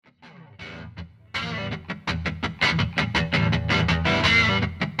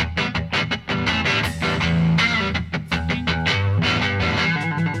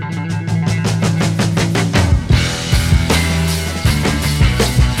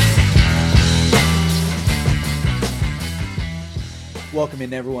Welcome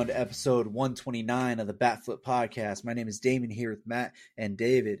in everyone to episode 129 of the Bat Flip Podcast. My name is Damon here with Matt and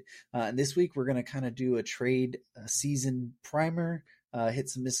David. And this week we're going to kind of do a trade season primer, hit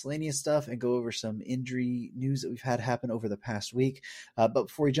some miscellaneous stuff, and go over some injury news that we've had happen over the past week. But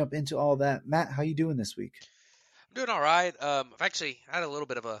before we jump into all that, Matt, how you doing this week? I'm doing all right. I've actually had a little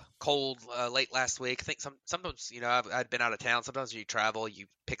bit of a cold late last week. I think sometimes, I'd been out of town. Sometimes when you travel, you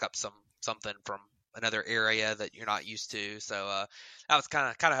pick up something from another area that you're not used to. So I was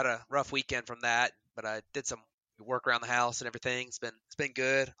kind of had a rough weekend from that. But I did some work around the house and everything. It's been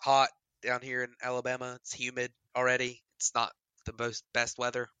good. Hot down here in Alabama. It's humid already. It's not the best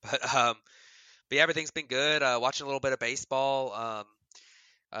weather, but yeah, everything's been good. Watching a little bit of baseball.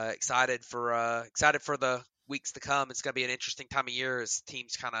 Excited for the weeks to come. It's going to be an interesting time of year as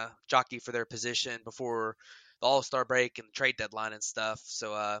teams kind of jockey for their position before the All-Star break and the trade deadline and stuff.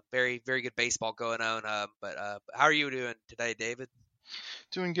 So very, very good baseball going on. But how are you doing today, David?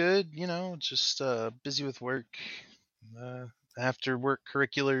 Doing good, just busy with work. After work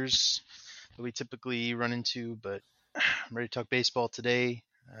curriculars that we typically run into, but I'm ready to talk baseball today.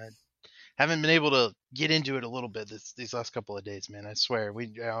 Haven't been able to get into it a little bit these last couple of days, man. I swear.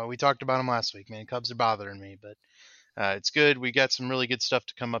 We talked about them last week, man. Cubs are bothering me, but it's good. We got some really good stuff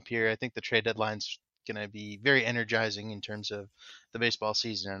to come up here. I think the trade deadline's going to be very energizing in terms of the baseball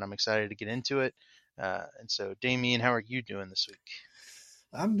season, and I'm excited to get into it. And so, Damien, how are you doing this week?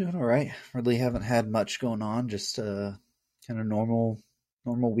 I'm doing all right. Really haven't had much going on. Just kind of normal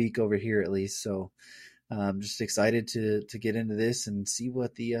week over here at least. So I'm just excited to get into this and see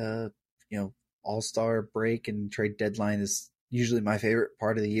what the All-Star break and trade deadline is usually my favorite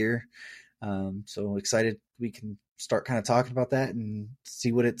part of the year. So excited we can start kind of talking about that and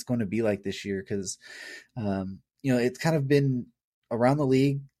see what it's going to be like this year. Cause, it's kind of been around the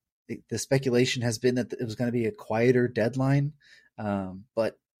league. The speculation has been that it was going to be a quieter deadline.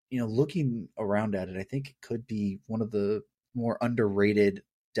 But looking around at it, I think it could be one of the more underrated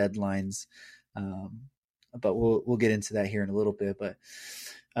deadlines. But we'll get into that here in a little bit, but,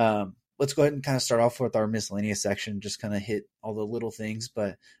 let's go ahead and kind of start off with our miscellaneous section, just kind of hit all the little things.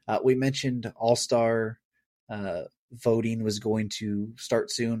 But we mentioned All-Star voting was going to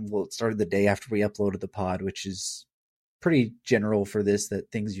start soon. Well, it started the day after we uploaded the pod, which is pretty general for this, that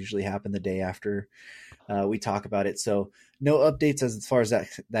things usually happen the day after we talk about it. So no updates as far as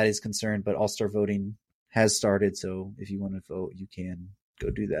that is concerned, but All-Star voting has started. So if you want to vote, you can go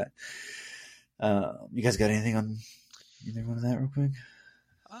do that. You guys got anything on either one of that real quick?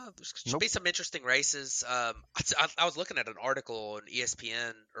 There should be some interesting races. I was looking at an article on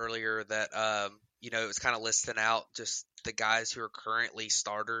ESPN earlier that it was kind of listing out just the guys who are currently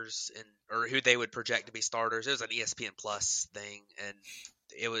starters or who they would project to be starters. It was an ESPN Plus thing, and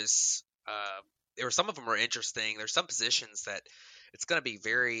it was some of them were interesting. There's some positions that it's going to be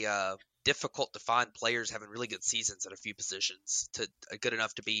very difficult to find players having really good seasons at a few positions to good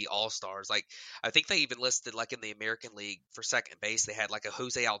enough to be all-stars. Like I think they even listed, like in the American League for second base, they had like a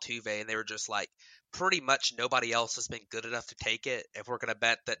Jose Altuve, and they were just like, pretty much nobody else has been good enough to take it if we're going to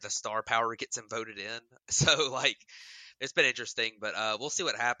bet that the star power gets him voted in. So like it's been interesting, but we'll see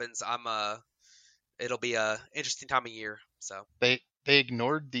what happens. It'll be a interesting time of year. So they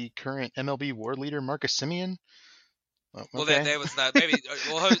ignored the current MLB WAR leader Marcus Semien. Oh, okay. Well, there was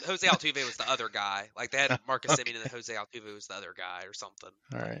Jose Altuve was the other guy. Like they had Marcus Semien and then Jose Altuve was the other guy or something.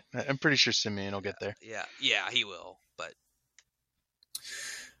 All right, I'm pretty sure Semien will get there. Yeah, he will, but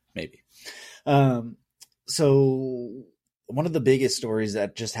maybe. So one of the biggest stories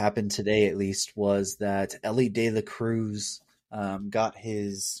that just happened today, at least, was that Elly De La Cruz got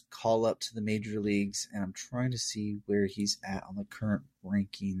his call up to the major leagues, and I'm trying to see where he's at on the current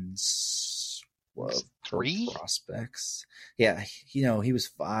rankings. Of 3 prospects. Yeah, he was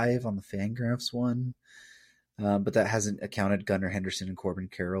 5 on the Fangraphs one, but that hasn't accounted Gunnar Henderson and Corbin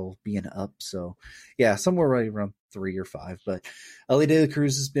Carroll being up. So, yeah, somewhere right around 3 or 5. But Elly De La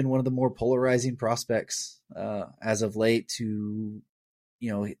Cruz has been one of the more polarizing prospects as of late. In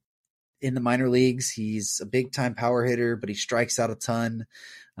the minor leagues, he's a big time power hitter, but he strikes out a ton.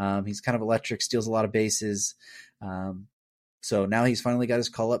 He's kind of electric, steals a lot of bases. So now he's finally got his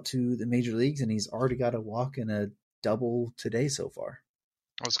call up to the major leagues, and he's already got a walk and a double today so far.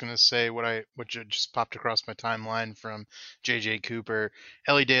 I was going to say what just popped across my timeline from J.J. Cooper.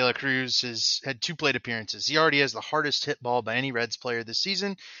 Elly De La Cruz has had 2 plate appearances. He already has the hardest hit ball by any Reds player this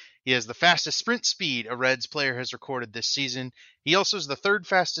season. He has the fastest sprint speed a Reds player has recorded this season. He also is the 3rd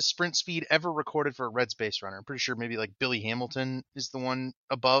fastest sprint speed ever recorded for a Reds base runner. I'm pretty sure maybe like Billy Hamilton is the one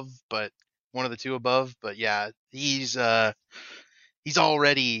above, but one of the 2 above. But yeah, he's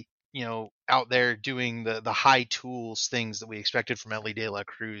already out there doing the high tools things that we expected from Elly De La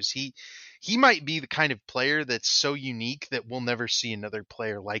Cruz. He might be the kind of player that's so unique that we'll never see another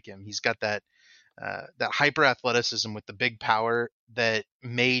player like him. He's got that hyper athleticism with the big power that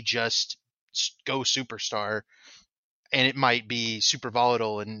may just go superstar, and it might be super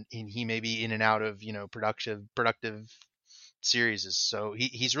volatile, and he may be in and out of productive series. So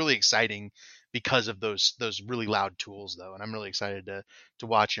he's really exciting because of those really loud tools though, and I'm really excited to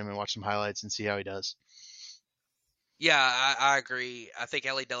watch him and watch some highlights and see how he does. Yeah, I agree. I think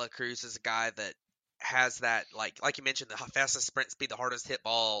Elly De La Cruz is a guy that has that, like you mentioned, the fastest sprint speed, the hardest hit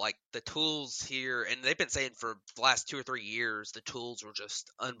ball, like the tools here, and they've been saying for the last 2 or 3 years the tools were just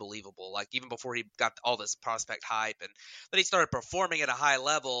unbelievable. Like even before he got all this prospect hype, and then he started performing at a high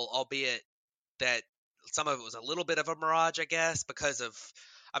level, albeit that some of it was a little bit of a mirage, I guess, because of,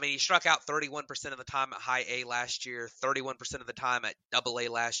 I mean, he struck out 31% of the time at high A last year, 31% of the time at double A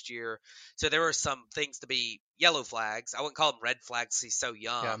last year. So there were some things to be yellow flags. I wouldn't call them red flags. He's so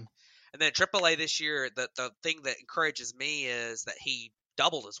Yeah. young. And then triple A this year, the thing that encourages me is that he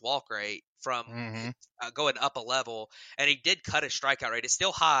doubled his walk rate from Mm-hmm. going up a level, and he did cut his strikeout rate. It's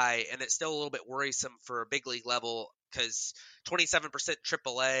still high, and it's still a little bit worrisome for a big league level because 27%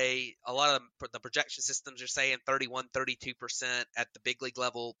 AAA. A lot of the projection systems are saying 31, 32% at the big league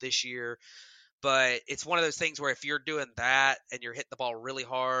level this year. But it's one of those things where if you're doing that and you're hitting the ball really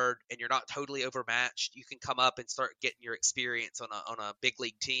hard and you're not totally overmatched, you can come up and start getting your experience on a big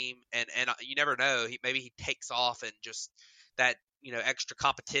league team. And you never know. Maybe he takes off and just that extra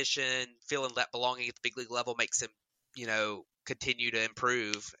competition, feeling that belonging at the big league level makes him continue to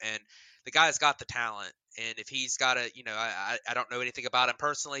improve. And the guy's got the talent. And if he's got I don't know anything about him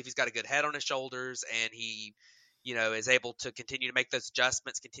personally. If he's got a good head on his shoulders and he is able to continue to make those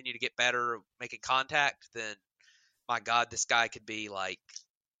adjustments, continue to get better making contact, then my God, this guy could be like,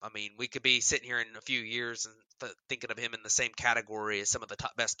 I mean, we could be sitting here in a few years and thinking of him in the same category as some of the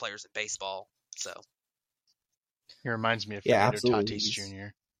top best players in baseball. So He reminds me of Yeah, Fernando absolutely. Tatis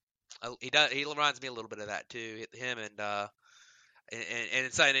Jr. he does. He reminds me a little bit of that too. Him and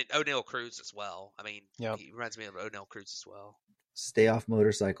it's and O'Neal Cruz as well. I mean, Yep. he reminds me of O'Neal Cruz as well. Stay off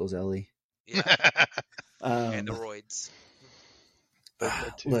motorcycles, Elly. Yeah, and the roids.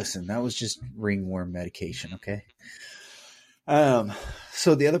 Listen, that was just ringworm medication, okay?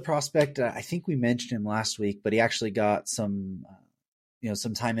 So the other prospect, I think we mentioned him last week, but he actually got some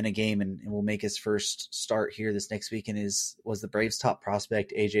time in a game and will make his first start here this next weekend. Was the Braves' top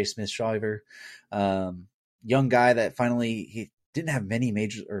prospect, AJ Smith-Shawver. Young guy that finally, he didn't have many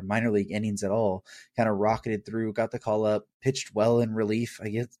major or minor league innings at all, kind of rocketed through, got the call up, pitched well in relief.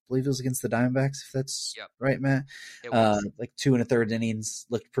 Believe it was against the Diamondbacks, if that's right, Matt. It was. Like 2 1/3 innings,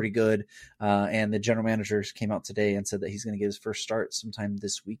 looked pretty good. And the general manager came out today and said that he's going to get his first start sometime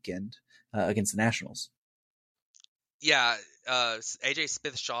this weekend against the Nationals. Yeah, AJ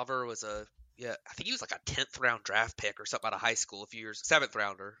Smith-Shawver was I think he was like a 10th round draft pick or something out of high school a few years, 7th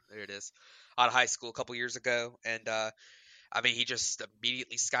rounder, there it is, out of high school a couple years ago. And I mean, he just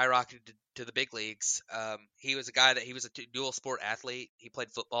immediately skyrocketed to the big leagues. He was a guy that he was a dual sport athlete. He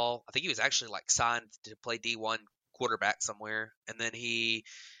played football. I think he was actually like signed to play D1 quarterback somewhere. And then he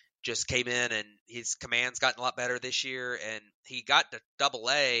just came in and his command's gotten a lot better this year. And he got to double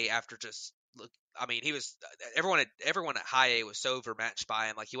A after I mean, he was everyone at high A was so overmatched by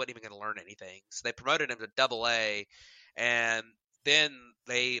him, like he wasn't even going to learn anything. So they promoted him to double A, and then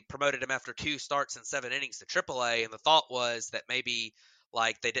they promoted him after 2 starts and 7 innings to triple A. And the thought was that maybe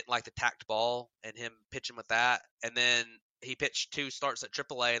like they didn't like the tacked ball and him pitching with that. And then he pitched 2 starts at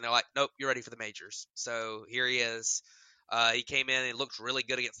triple A, and they're like, nope, you're ready for the majors. So here he is. He came in and looked really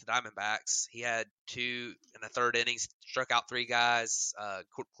good against the Diamondbacks. He had 2 and a third innings, struck out 3 guys,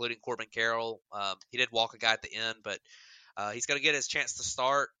 including Corbin Carroll. He did walk a guy at the end, but he's going to get his chance to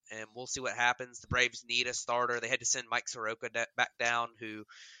start, and we'll see what happens. The Braves need a starter. They had to send Mike Soroka back down, who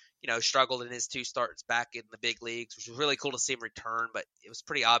struggled in his 2 starts back in the big leagues, which was really cool to see him return. But it was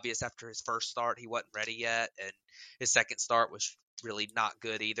pretty obvious after his first start he wasn't ready yet, and his second start was really not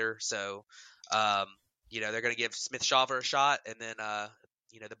good either. So they're going to give Smith-Shawver a shot, and then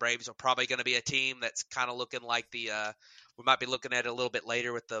the Braves are probably going to be a team that's kind of looking like we might be looking at it a little bit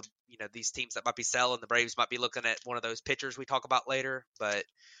later with the these teams that might be selling. The Braves might be looking at one of those pitchers we talk about later, but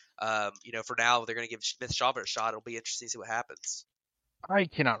for now they're going to give Smith-Shawver a shot. It'll be interesting to see what happens. I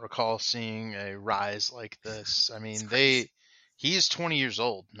cannot recall seeing a rise like this. I mean, he's 20 years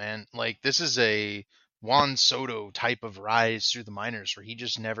old, man. Like, this is a Juan Soto type of rise through the minors where he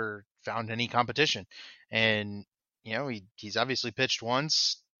just never found any competition. And, he's obviously pitched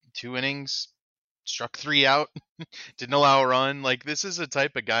once, 2 innings, struck 3 out, didn't allow a run. Like, this is a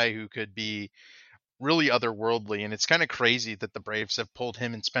type of guy who could be really otherworldly, and it's kind of crazy that the Braves have pulled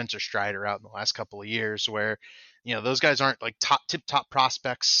him and Spencer Strider out in the last couple of years, where those guys aren't like top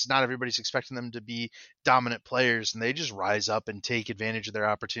prospects. Not everybody's expecting them to be dominant players, and they just rise up and take advantage of their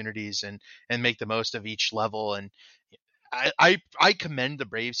opportunities and make the most of each level. And I commend the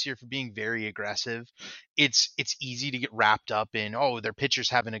Braves here for being very aggressive. It's easy to get wrapped up in, oh, their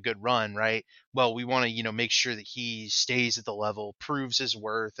pitcher's having a good run, right? Well, we want to make sure that he stays at the level, proves his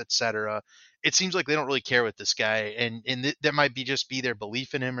worth, etc. It seems like they don't really care with this guy, and that might be just be their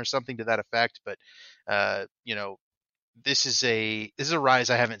belief in him or something to that effect. But uh, you know, this is a rise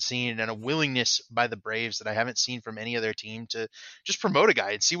I haven't seen, and a willingness by the Braves that I haven't seen from any other team to just promote a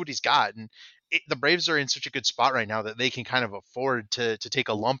guy and see what he's got. And the Braves are in such a good spot right now that they can kind of afford to take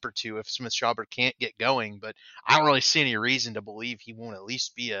a lump or two if Smith Schauber can't get going. But I don't really see any reason to believe he won't at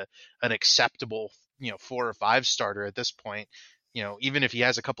least be an acceptable 4 or 5 starter at this point. Even if he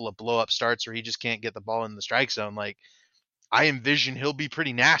has a couple of blow up starts where he just can't get the ball in the strike zone, like, I envision he'll be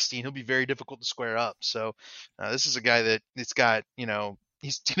pretty nasty and he'll be very difficult to square up. So this is a guy that it's got,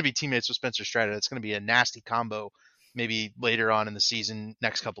 he's going to be teammates with Spencer Strider. It's going to be a nasty combo maybe later on in the season,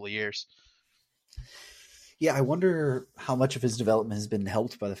 next couple of years. Yeah, I wonder how much of his development has been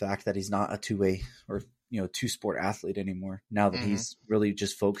helped by the fact that he's not a two-way or two-sport athlete anymore. Now that he's really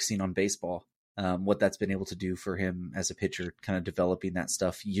just focusing on baseball, what that's been able to do for him as a pitcher, kind of developing that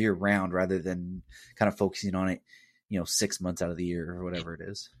stuff year round rather than kind of focusing on it 6 months out of the year or whatever it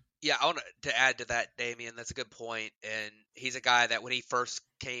is. Yeah, I want to add to that, Damian. That's a good point. And he's a guy that when he first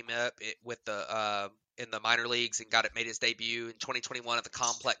came up with the in the minor leagues and made his debut in 2021 at the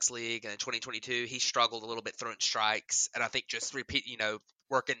Complex League, and in 2022 he struggled a little bit throwing strikes. And I think just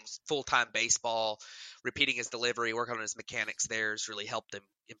working full-time baseball, repeating his delivery, working on his mechanics there has really helped him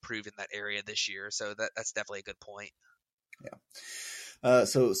improve in that area this year. So that's definitely a good point. Yeah.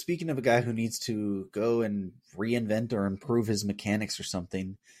 So speaking of a guy who needs to go and reinvent or improve his mechanics or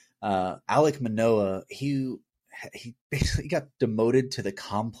something, Alek Manoah, he basically got demoted to the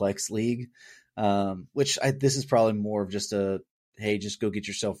Complex League, which this is probably more of just hey, just go get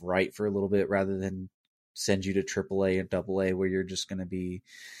yourself right for a little bit rather than send you to AAA and AA where you're just going to be,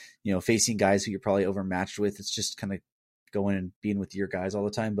 facing guys who you're probably overmatched with. It's just kind of going and being with your guys all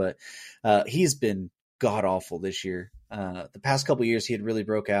the time. But he's been god awful this year. The past couple of years, he had really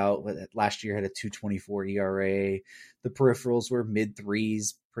broke out. Last year had a 2.24 ERA. The peripherals were mid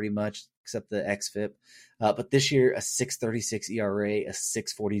threes pretty much, except the xFIP. But this year, a 6.36 ERA, a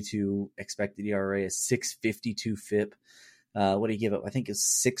 6.42 expected ERA, a 6.52 FIP. What did he give up? I think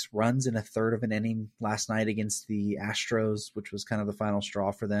it's 6 runs in a third of an inning last night against the Astros, which was kind of the final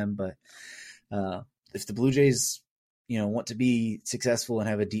straw for them. But if the Blue Jays want to be successful and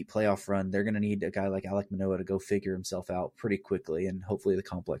have a deep playoff run, they're going to need a guy like Alek Manoah to go figure himself out pretty quickly, and hopefully the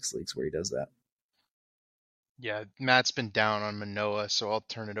Complex League's where he does that. Yeah, Matt's been down on Manoah, so I'll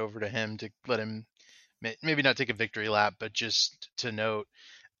turn it over to him to let him maybe not take a victory lap, but just to note,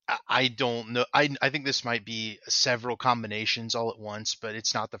 I don't know. I think this might be several combinations all at once, but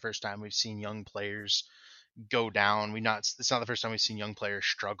it's not the first time we've seen young players go down. It's not the first time we've seen young players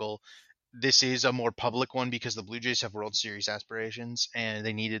struggle. This is a more public one because the Blue Jays have World Series aspirations and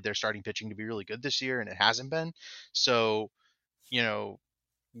they needed their starting pitching to be really good this year, and it hasn't been. So,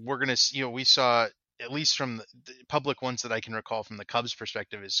 we're going to, we saw, at least from the public ones that I can recall from the Cubs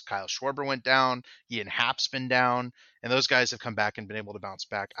perspective, is Kyle Schwarber went down, Ian Happ's been down, and those guys have come back and been able to bounce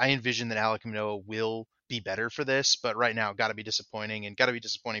back. I envision that Alek Manoah will be better for this, but right now got to be disappointing, and got to be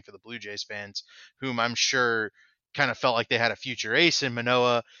disappointing for the Blue Jays fans, whom I'm sure kind of felt like they had a future ace in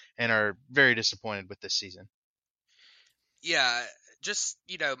Manoah and are very disappointed with this season. Yeah, just,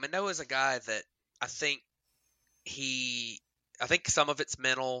 Manoah's a guy that I think I think some of it's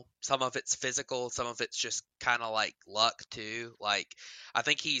mental, some of it's physical, some of it's just kind of like luck too. Like, I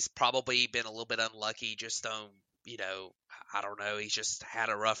think he's probably been a little bit unlucky just on, I don't know. He's just had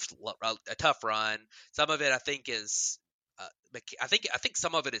a tough run. Some of it I think is, I think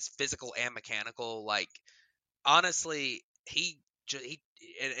some of it is physical and mechanical. Like, honestly,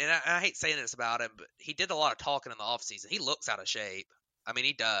 and I hate saying this about him, but he did a lot of talking in the offseason. He looks out of shape. I mean,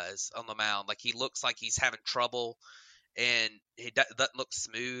 he does on the mound. Like, he looks like he's having trouble, and he doesn't look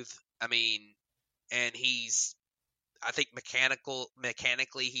smooth. I mean, and I think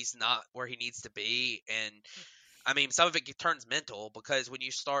mechanically, he's not where he needs to be. And I mean, some of it turns mental because when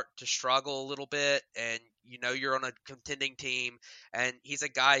you start to struggle a little bit and you're on a contending team, and he's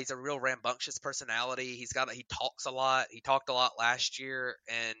a real rambunctious personality. He talks a lot. He talked a lot last year.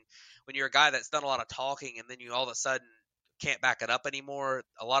 And when you're a guy that's done a lot of talking and then you all of a sudden can't back it up anymore,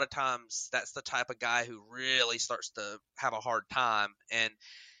 a lot of times that's the type of guy who really starts to have a hard time. And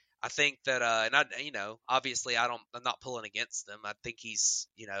I think that, and obviously I'm not pulling against him. I think he's,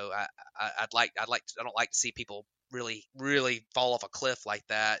 I don't like to see people really, really fall off a cliff like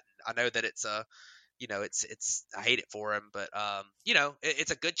that. I know that it's I hate it for him, but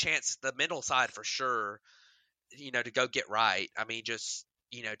it's a good chance, the mental side for sure, to go get right. I mean, just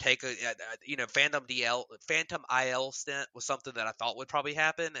take Phantom IL stint was something that I thought would probably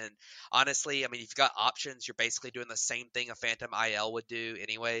happen. And honestly, I mean, if you've got options, you're basically doing the same thing a Phantom IL would do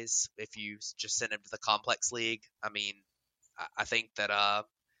anyways. If you just send him to the complex league, I mean, I think that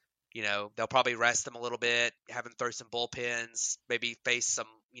they'll probably rest him a little bit, have him throw some bullpens, maybe face some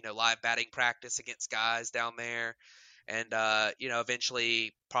live batting practice against guys down there, and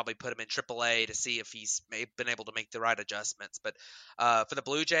eventually probably put him in AAA to see if he's been able to make the right adjustments. But for the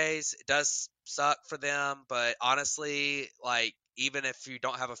Blue Jays, it does suck for them. But honestly, like, even if you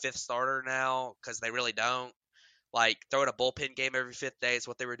don't have a fifth starter now, because they really don't, like, throwing a bullpen game every fifth day is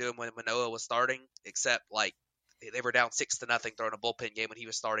what they were doing when Manoah was starting, except like they were down 6-0 throwing a bullpen game when he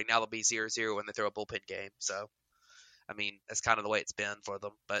was starting. Now they'll be 0-0 when they throw a bullpen game. So I mean, that's kind of the way it's been for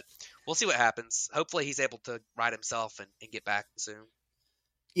them. But we'll see what happens. Hopefully he's able to right himself and get back soon.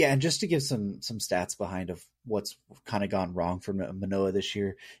 Yeah, and just to give some stats behind of what's kind of gone wrong for Manoah this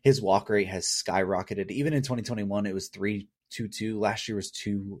year, his walk rate has skyrocketed. Even in 2021, it was 3.22. Last year was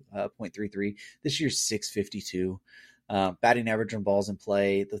 2.33. This year's 6.52. Batting average on balls in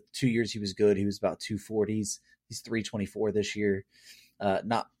play, the 2 years he was good, he was about 240s. He's 3.24 this year.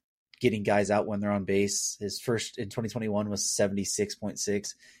 Not getting guys out when they're on base. His first in 2021 was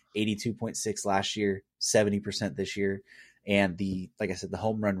 76.6, 82.6 last year, 70% this year. And like I said, the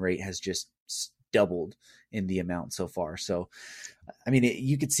home run rate has just doubled in the amount so far. So, I mean,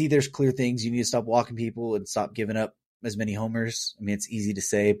 you could see there's clear things. You need to stop walking people and stop giving up as many homers. I mean, it's easy to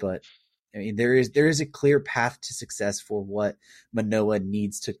say, but I mean, there is a clear path to success for what Manoah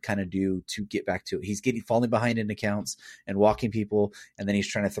needs to kind of do to get back to it. He's falling behind in accounts and walking people, and then he's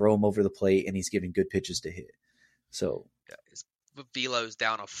trying to throw them over the plate, and he's giving good pitches to hit. So yeah, his velo's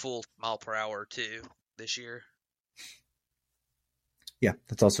down a full mile per hour too this year. Yeah,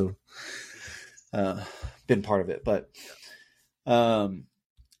 that's also been part of it. But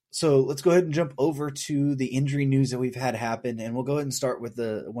so let's go ahead and jump over to the injury news that we've had happen, and we'll go ahead and start with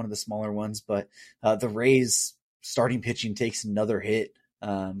one of the smaller ones. But the Rays starting pitching takes another hit.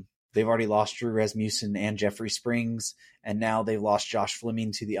 They've already lost Drew Rasmussen and Jeffrey Springs, and now they've lost Josh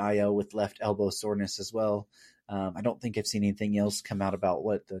Fleming to the IL with left elbow soreness as well. I don't think I've seen anything else come out about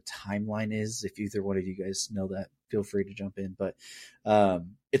what the timeline is. If either one of you guys know that, feel free to jump in. But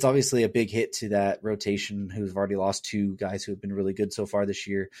it's obviously a big hit to that rotation, who've already lost two guys who have been really good so far this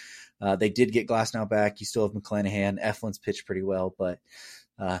year. They did get Glasnow back. You still have McClanahan. Eflin's pitched pretty well, but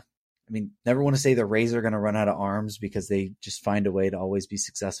I mean, never want to say the Rays are going to run out of arms because they just find a way to always be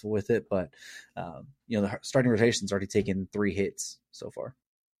successful with it. But the starting rotation's already taken 3 hits so far.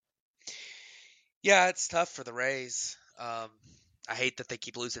 Yeah, it's tough for the Rays. I hate that they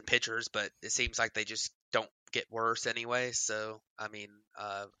keep losing pitchers, but it seems like they just don't get worse anyway. So, I mean,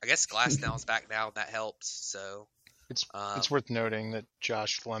 I guess Glasnow's back now, and that helps. So it's worth noting that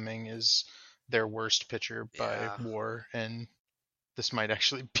Josh Fleming is their worst pitcher by WAR, and this might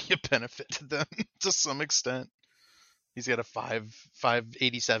actually be a benefit to them to some extent. He's got a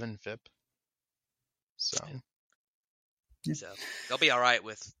 5.87 FIP. So they'll be all right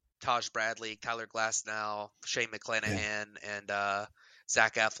with Taj Bradley, Tyler Glasnow, Shane McClanahan, and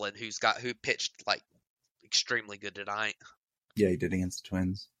Zach Eflin, who pitched like extremely good tonight. Yeah, he did against the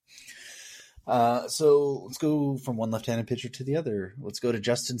Twins. So let's go from one left-handed pitcher to the other. Let's go to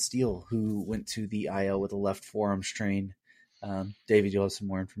Justin Steele, who went to the IL with a left forearm strain. David, you'll have some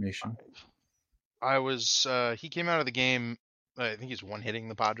more information. He came out of the game, I think he's one-hitting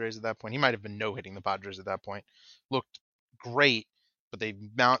the Padres at that point. He might have been no-hitting the Padres at that point. Looked great, but there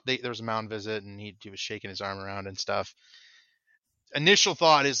was a mound visit, and he was shaking his arm around and stuff. Initial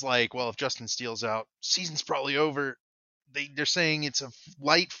thought is like, well, if Justin Steele's out, season's probably over. They're saying it's a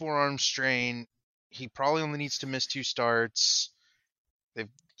light forearm strain. He probably only needs to miss 2 starts.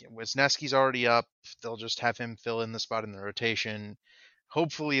 Wisniewski's already up. They'll just have him fill in the spot in the rotation.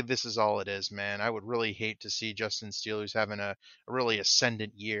 Hopefully this is all it is, man. I would really hate to see Justin Steele, who's having a really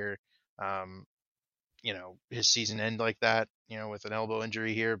ascendant year, his season end like that, with an elbow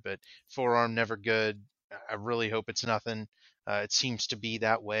injury here, but forearm never good. I really hope it's nothing. It seems to be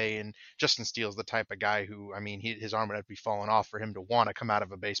that way, and Justin Steele's the type of guy who, I mean, his arm would have to be falling off for him to want to come out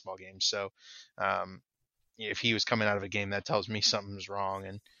of a baseball game. So if he was coming out of a game, that tells me something's wrong.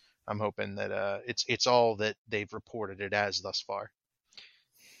 And I'm hoping that it's all that they've reported it as thus far.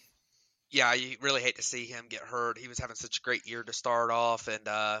 Yeah, you really hate to see him get hurt. He was having such a great year to start off, and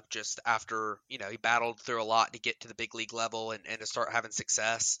just after, he battled through a lot to get to the big league level and to start having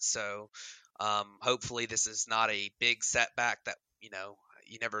success. So hopefully this is not a big setback that, you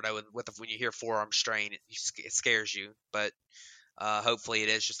never know when you hear forearm strain, it scares you. But hopefully it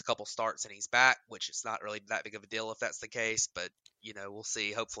is just a couple starts and he's back, which is not really that big of a deal if that's the case. But, we'll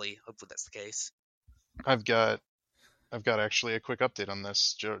see. Hopefully that's the case. I've got I've got actually a quick update on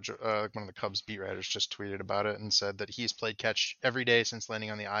this. One of the Cubs beat writers just tweeted about it and said that he's played catch every day since landing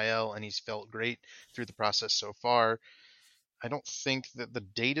on the IL, and he's felt great through the process so far. I don't think that the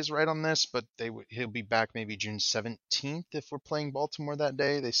date is right on this, but he'll be back maybe June 17th if we're playing Baltimore that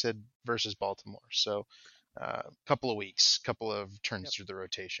day. They said versus Baltimore, so a couple of weeks, couple of turns Yep. through the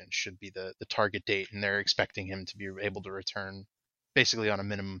rotation should be the target date, and they're expecting him to be able to return basically on a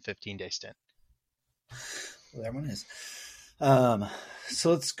minimum 15-day stint. Well, that one is.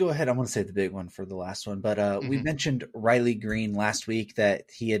 So let's go ahead. I want to say the big one for the last one, but we mentioned Riley Green last week that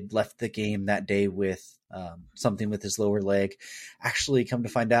he had left the game that day with something with his lower leg. Actually, come to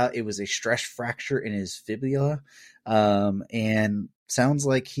find out, it was a stress fracture in his fibula, and sounds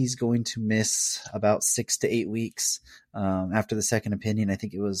like he's going to miss about 6 to 8 weeks after the second opinion. I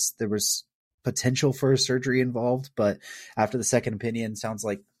think there was potential for a surgery involved, but after the second opinion, sounds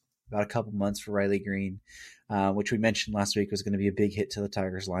like about a couple months for Riley Green. Which we mentioned last week was going to be a big hit to the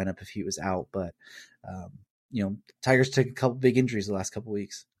Tigers lineup if he was out. But, Tigers took a couple big injuries the last couple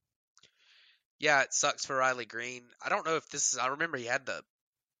weeks. Yeah, it sucks for Riley Green. I don't know if I remember he had the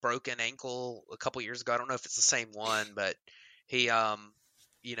broken ankle a couple years ago. I don't know if it's the same one, but he,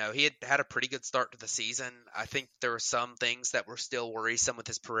 he had a pretty good start to the season. I think there were some things that were still worrisome with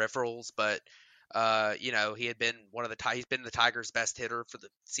his peripherals, but he had been he's been the Tigers' best hitter for the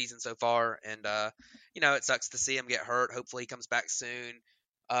season so far, and it sucks to see him get hurt. Hopefully, he comes back soon.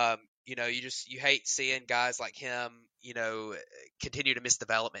 You hate seeing guys like him, continue to miss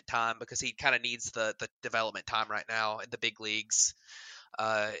development time because he kind of needs the development time right now in the big leagues.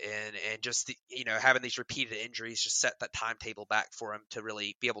 And just having these repeated injuries just set that timetable back for him to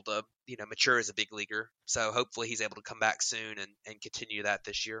really be able to mature as a big leaguer. So hopefully he's able to come back soon and continue that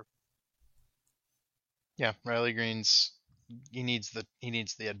this year. Yeah, Riley Green's he needs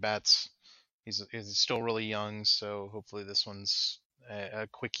the at bats. He's still really young, so hopefully this one's a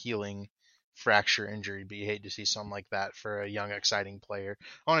quick healing fracture injury. But you hate to see something like that for a young, exciting player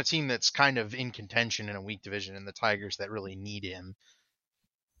on a team that's kind of in contention in a weak division, and the Tigers that really need him.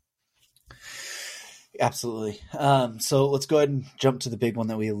 Absolutely. So let's go ahead and jump to the big one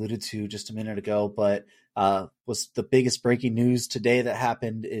that we alluded to just a minute ago, but was the biggest breaking news today that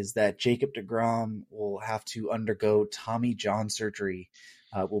happened is that Jacob Degrom will have to undergo Tommy John surgery.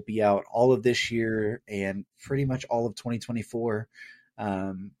 Will be out all of this year and pretty much all of 2024.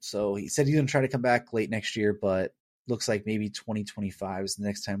 So he said he's going to try to come back late next year, but looks like maybe 2025 is the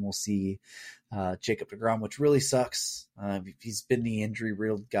next time we'll see Jacob Degrom, which really sucks. He's been the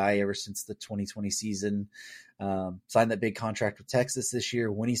injury-riddled guy ever since the 2020 season. Signed that big contract with Texas this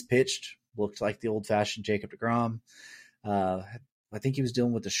year. When he's pitched, looked like the old-fashioned Jacob Degrom. I think he was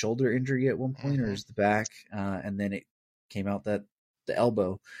dealing with a shoulder injury at one point, or is the back, and then it came out that the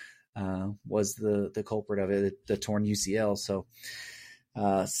elbow was the culprit of it, the torn UCL. So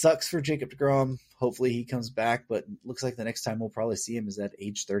sucks for Jacob Degrom. Hopefully he comes back, but looks like the next time we'll probably see him is at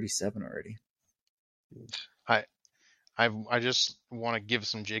age 37 already. I just want to give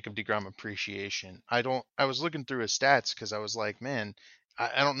some Jacob Degrom appreciation. I was looking through his stats because I was like, man,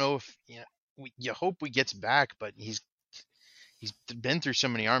 I don't know if you hope he gets back, but he's been through so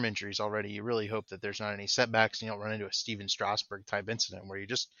many arm injuries already. You really hope that there's not any setbacks and you don't run into a Steven Strasburg type incident where you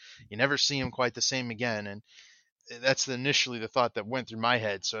never see him quite the same again. And that's initially the thought that went through my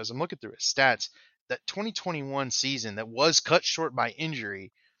head. So as I'm looking through his stats, that 2021 season that was cut short by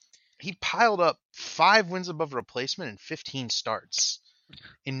injury, he piled up 5 wins above replacement and 15 starts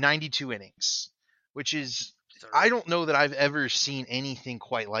in 92 innings, which is, I don't know that I've ever seen anything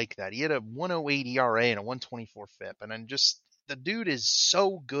quite like that. He had a 108 ERA and a 124 FIP, and I'm just, the dude is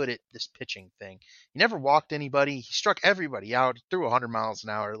so good at this pitching thing. He never walked anybody. He struck everybody out, threw 100 miles an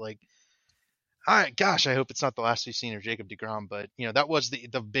hour. Like, all right, gosh, I hope it's not the last we've seen of Jacob Degrom, but that was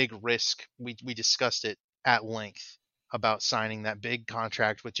the big risk. We discussed it at length about signing that big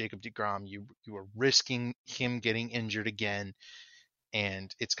contract with Jacob Degrom. You were risking him getting injured again,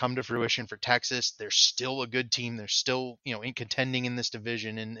 and it's come to fruition for Texas. They're still a good team. They're still in contending in this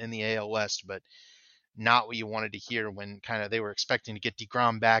division in the AL West, but not what you wanted to hear when kind of they were expecting to get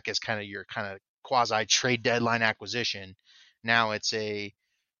Degrom back as kind of your kind of quasi trade deadline acquisition. Now it's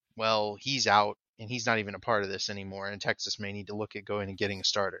well, he's out and he's not even a part of this anymore, and Texas may need to look at going and getting a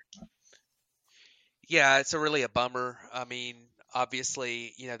starter. Yeah, it's really a bummer. I mean,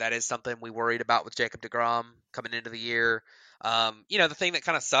 obviously, that is something we worried about with Jacob Degrom coming into the year. The thing that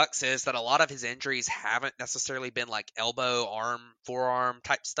kind of sucks is that a lot of his injuries haven't necessarily been like elbow, arm, forearm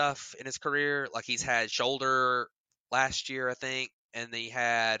type stuff in his career. Like he's had shoulder last year, I think, and he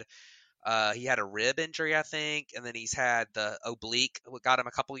had a rib injury, I think, and then he's had the oblique, what got him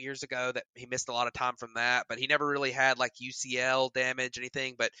a couple years ago, that he missed a lot of time from that, but he never really had like UCL damage,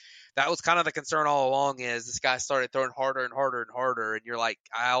 anything. But that was kind of the concern all along, is this guy started throwing harder and harder and harder, and you're like,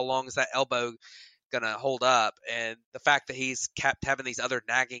 how long is that elbow gonna hold up? And the fact that he's kept having these other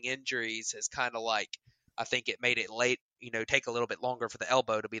nagging injuries is kind of like, I think it made it late, take a little bit longer for the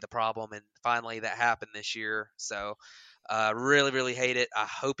elbow to be the problem, and finally that happened this year. So really, really hate it. I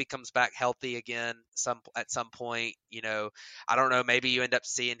hope he comes back healthy again at some point. I don't know. Maybe you end up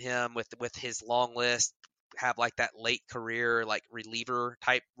seeing him with his long list have like that late career like reliever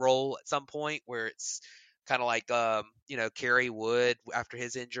type role at some point, where it's kind of like Kerry Wood after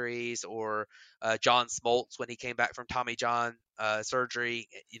his injuries, or John Smoltz when he came back from Tommy John surgery.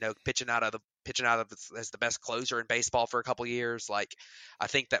 Pitching out of as the best closer in baseball for a couple years. Like, I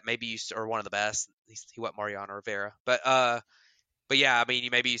think that maybe you are one of the best. He went Mariano Rivera, but yeah, I mean,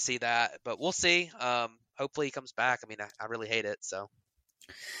 maybe you see that, but we'll see. Hopefully he comes back. I mean, I really hate it. So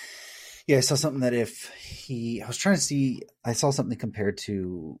yeah, I saw something that I saw something compared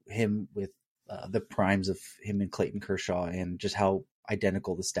to him with the primes of him and Clayton Kershaw, and just how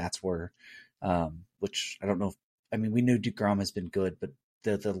identical the stats were. Which I don't know. I mean, we knew DeGrom has been good, but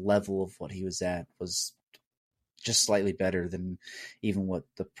the level of what he was at was just slightly better than even what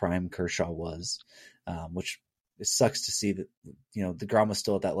the prime Kershaw was, which it sucks to see that, DeGrom was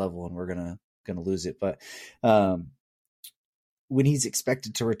still at that level and we're gonna lose it. But when he's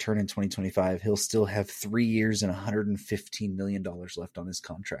expected to return in 2025, he'll still have 3 years and $115 million left on his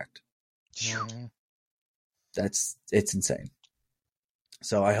contract. It's insane.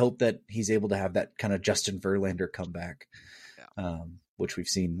 So I hope that he's able to have that kind of Justin Verlander comeback, which we've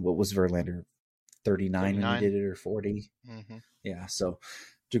seen. What was Verlander, 39 when he did it, or 40? Mm-hmm. Yeah. So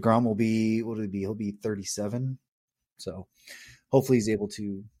DeGrom will be, what will he be? He'll be 37. So hopefully he's able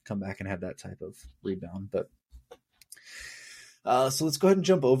to come back and have that type of rebound. But so let's go ahead and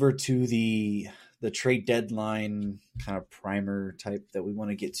jump over to the trade deadline kind of primer type that we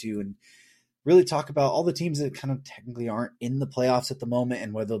want to get to, and really talk about all the teams that kind of technically aren't in the playoffs at the moment,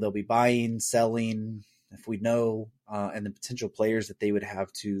 and whether they'll be buying, selling, if we know, and the potential players that they would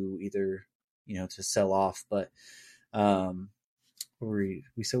have to either, to sell off. But we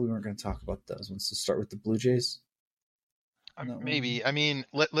said we weren't going to talk about those ones. So start with the Blue Jays. Maybe. I mean,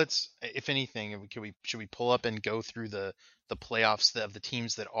 let's, if anything, should we pull up and go through the playoffs of the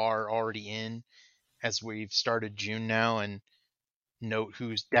teams that are already in, as we've started June now, and note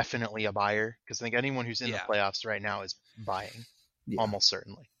who's definitely a buyer? Because I think anyone who's in the playoffs right now is buying, almost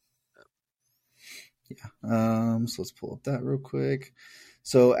certainly. Yeah. So let's pull up that real quick.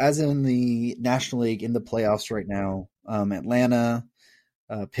 So as in the National League, in the playoffs right now, Atlanta,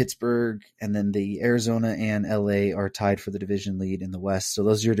 Pittsburgh, and then the Arizona and LA are tied for the division lead in the West. So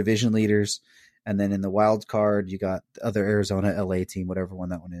those are your division leaders. And then in the wild card, you got the other Arizona, LA team, whatever one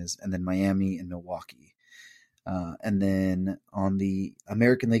that one is, and then Miami and Milwaukee. And then on the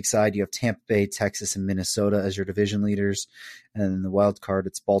American League side, you have Tampa Bay, Texas, and Minnesota as your division leaders. And in the wild card,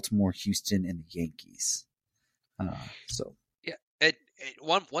 it's Baltimore, Houston, and the Yankees.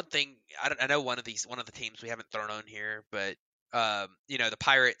 One thing, I know one of the teams we haven't thrown on here, but the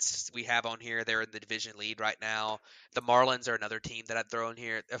Pirates we have on here, they're in the division lead right now. The Marlins are another team that I'd throw in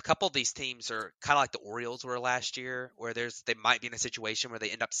here. A couple of these teams are kind of like the Orioles were last year, where they might be in a situation where they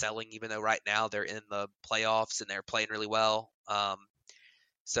end up selling, even though right now they're in the playoffs and they're playing really well.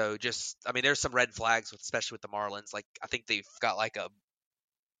 So there's some red flags, especially with the Marlins. Like, I think they've got like a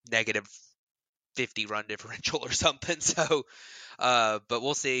negative 50 run differential or something. So, but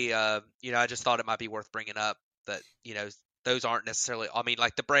we'll see. I just thought it might be worth bringing up that, those aren't necessarily,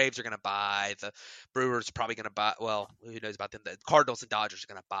 like the Braves are going to buy, the Brewers are probably going to buy. Well, who knows about them? The Cardinals and Dodgers are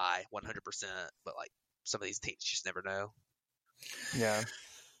going to buy 100%, but like some of these teams, you just never know. Yeah.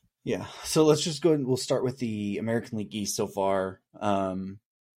 Yeah. So let's just go and we'll start with the American League East so far. You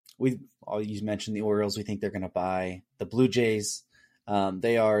mentioned the Orioles. We think they're going to buy the Blue Jays.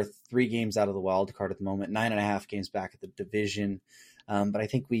 They are 3 games out of the wild card at the moment, 9.5 games back at the division. But I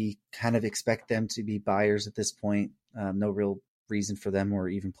think we kind of expect them to be buyers at this point. No real reason for them or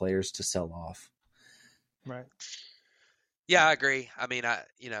even players to sell off. Right. Yeah, I agree. I mean,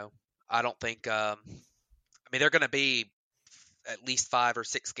 I don't think, they're going to be at least 5 or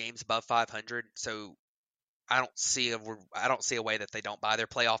 6 games above 500. So I don't see a way that they don't buy. Their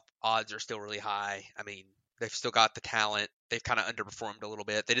playoff odds are still really high. I mean, they've still got the talent. They've kind of underperformed a little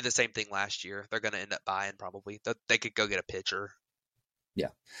bit. They did the same thing last year. They're going to end up buying probably. They could go get a pitcher. Yeah.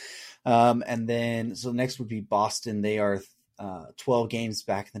 And then, so next would be Boston. They are 12 games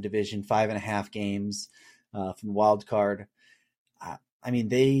back in the division, 5.5 games from the wild card. I mean,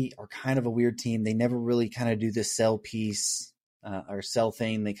 they are kind of a weird team. They never really kind of do the sell piece or sell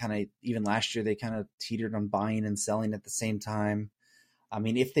thing. They kind of, even last year, they kind of teetered on buying and selling at the same time. I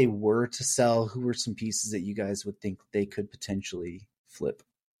mean, if they were to sell, who are some pieces that you guys would think they could potentially flip?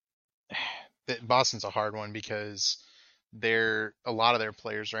 Boston's a hard one because a lot of their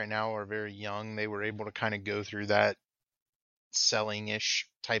players right now are very young. They were able to kind of go through that selling-ish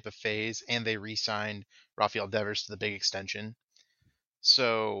type of phase, and they re-signed Rafael Devers to the big extension.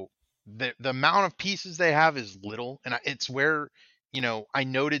 So the amount of pieces they have is little, and it's where I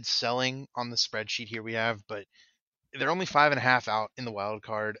noted selling on the spreadsheet here we have, but they're only 5.5 out in the wild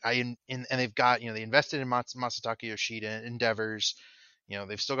card. And they've got they invested in Masataka Yoshida and Devers.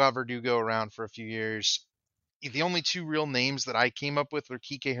 They've still got Verdugo around for a few years. The only two real names that I came up with were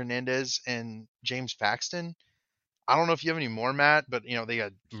Kike Hernandez and James Paxton. I don't know if you have any more, Matt, but they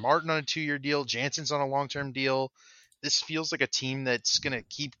got Martin on a 2-year deal, Jansen's on a long-term deal. This feels like a team that's going to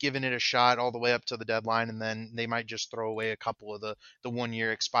keep giving it a shot all the way up to the deadline, and then they might just throw away a couple of the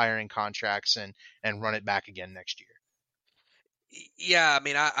 1-year expiring contracts and run it back again next year. Yeah, I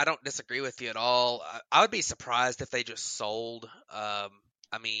mean, I don't disagree with you at all. I would be surprised if they just sold.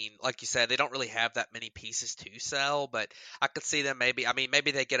 I mean, like you said, they don't really have that many pieces to sell, but I could see them maybe. I mean,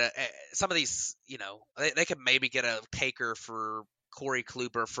 maybe they get some of these. They could maybe get a taker for Corey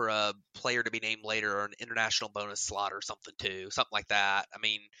Kluber for a player to be named later or an international bonus slot or something too, something like that. I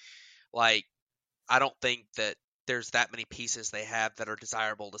mean, like I don't think that there's that many pieces they have that are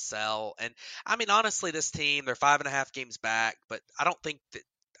desirable to sell. And I mean, honestly, this team, they're 5.5 games back, but I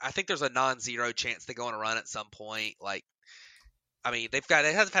think there's a non-zero chance they go on a run at some point. Like, I mean, they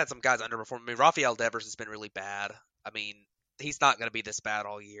have had some guys underperform. I mean, Rafael Devers has been really bad. I mean, he's not going to be this bad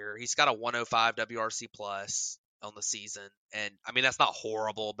all year. He's got a 105 WRC plus on the season, and I mean that's not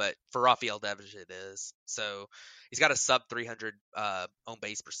horrible, but for Rafael Devers it is. So he's got a sub 300 on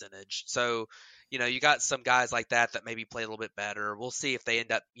base percentage. So you got some guys like that maybe play a little bit better. We'll see if they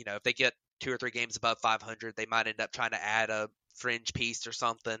end up, if they get 2 or 3 games above 500, they might end up trying to add a fringe piece or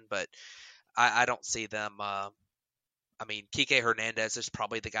something. But I don't see them. I mean, Kike Hernandez is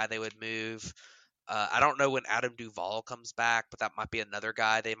probably the guy they would move. I don't know when Adam Duvall comes back, but that might be another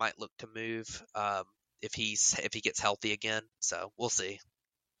guy they might look to move if he gets healthy again. So we'll see.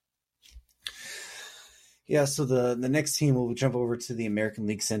 Yeah, so the next team we'll jump over to the American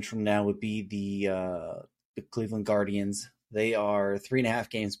League Central now would be the Cleveland Guardians. They are 3.5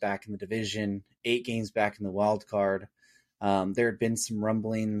 games back in the division, 8 games back in the wild card. There had been some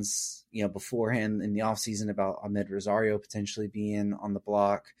rumblings, beforehand in the offseason about Ahmed Rosario potentially being on the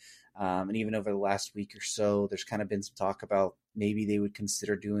block. And even over the last week or so, there's kind of been some talk about maybe they would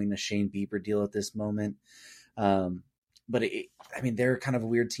consider doing a Shane Bieber deal at this moment. But they're kind of a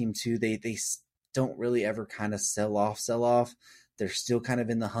weird team too. They don't really ever kind of sell off. They're still kind of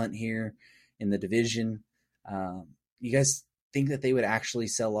in the hunt here in the division. You guys think that they would actually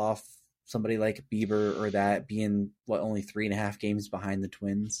sell off somebody like Bieber or that being only 3.5 games behind the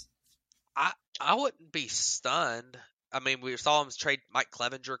Twins? I wouldn't be stunned. I mean, we saw him trade Mike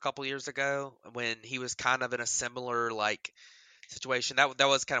Clevenger a couple years ago when he was kind of in a similar situation. That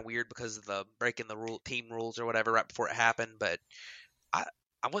was kind of weird because of the breaking the team rules or whatever right before it happened. But I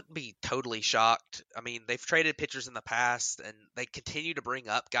wouldn't be totally shocked. I mean, they've traded pitchers in the past, and they continue to bring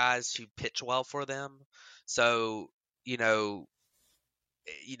up guys who pitch well for them. So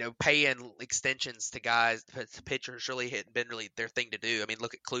paying extensions to guys, to pitchers really hadn't been really their thing to do. I mean,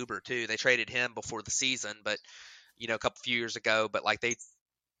 look at Kluber too. They traded him before the season, but a few years ago. But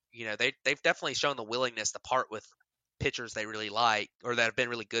they've definitely shown the willingness to part with pitchers they really like or that have been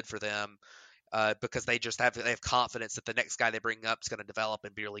really good for them, because they have confidence that the next guy they bring up is going to develop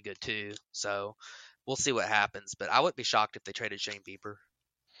and be really good too. So we'll see what happens. But I wouldn't be shocked if they traded Shane Bieber.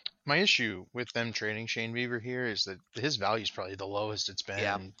 My issue with them trading Shane Bieber here is that his value is probably the lowest it's been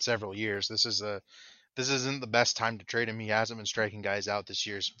in several years. This isn't the best time to trade him. He hasn't been striking guys out this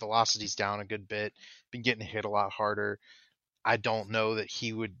year. His velocity's down a good bit, been getting hit a lot harder. I don't know that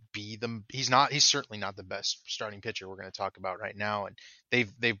he would be he's certainly not the best starting pitcher we're going to talk about right now. And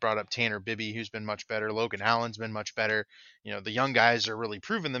they've brought up Tanner Bibby, who's been much better. Logan Allen's been much better. The young guys are really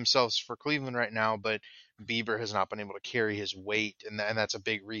proving themselves for Cleveland right now, but Bieber has not been able to carry his weight. And that's a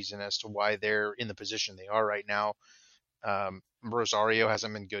big reason as to why they're in the position they are right now. Rosario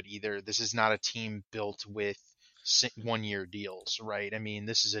hasn't been good either. This is not a team built with 1-year deals, right? I mean,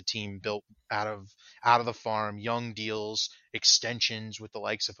 this is a team built out of the farm, young deals, extensions with the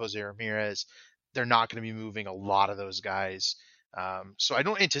likes of Jose Ramirez. They're not going to be moving a lot of those guys. So I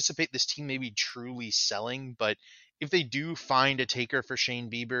don't anticipate this team maybe truly selling, but if they do find a taker for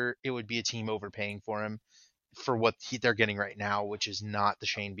Shane Bieber, it would be a team overpaying for him for what they're getting right now, which is not the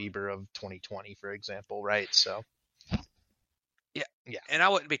Shane Bieber of 2020, for example, right? So, Yeah. yeah. And I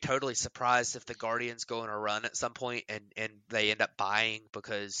wouldn't be totally surprised if the Guardians go on a run at some point and they end up buying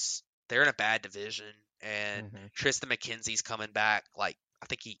because they're in a bad division and Mm-hmm. Tristan McKenzie's coming back. Like, I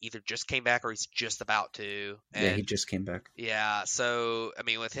think he either just came back or he's just about to. Yeah, he And just came back. yeah, so I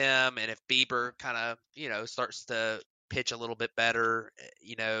mean, with him, and if Bieber kind of, starts to pitch a little bit better,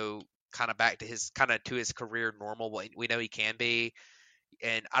 kind of back to his career normal, what we know he can be.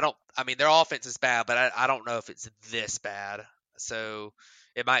 And I mean, their offense is bad, but I don't know if it's this bad. So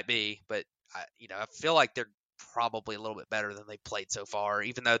it might be, but I feel like they're probably a little bit better than they've played so far,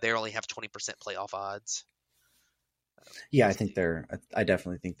 even though they only have 20% playoff odds. Yeah, I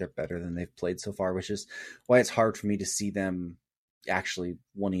definitely think they're better than they've played so far, which is why it's hard for me to see them actually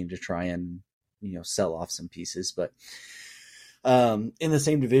wanting to try and, sell off some pieces. But in the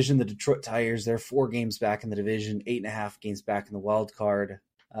same division, the Detroit Tigers, they're 4 games back in the division, 8.5 games back in the wild card.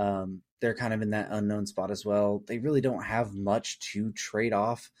 They're kind of in that unknown spot as well. They really don't have much to trade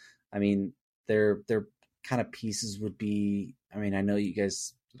off. I mean, their kind of pieces would be, I mean, I know you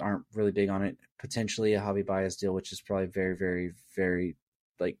guys aren't really big on it, potentially a Javi Baez deal, which is probably very, very, very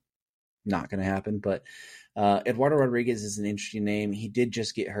not going to happen. But Eduardo Rodriguez is an interesting name. He did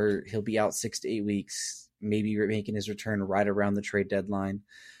just get hurt. He'll be out 6 to 8 weeks, maybe making his return right around the trade deadline.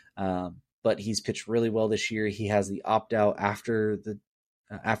 But he's pitched really well this year. He has the opt out after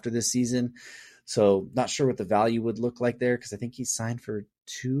this season. So not sure what the value would look like there, because I think he's signed for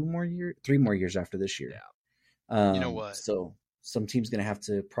 3 more years after this year. Yeah. You know what? So some team's going to have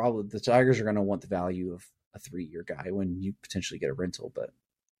to the Tigers are going to want the value of a 3-year guy when you potentially get a rental. But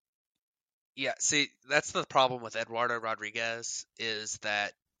yeah, see, that's the problem with Eduardo Rodriguez, is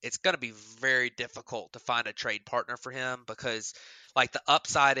that it's going to be very difficult to find a trade partner for him because, like, the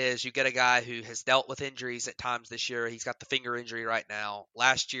upside is you get a guy who has dealt with injuries at times this year. He's got the finger injury right now.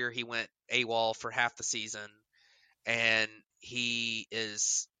 Last year, he went AWOL for half the season, and he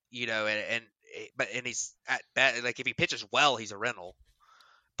is, and he's at bad. Like, if he pitches well, he's a rental.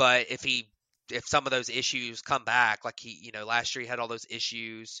 But if some of those issues come back, like last year he had all those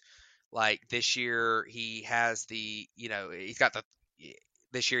issues. Like this year he has he's got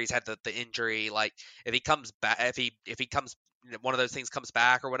this year he's had the injury. Like if he comes back, if he comes, one of those things comes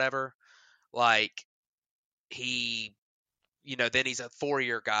back or whatever, like he, then he's a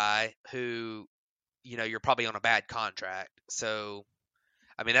 4-year guy who, you're probably on a bad contract. So,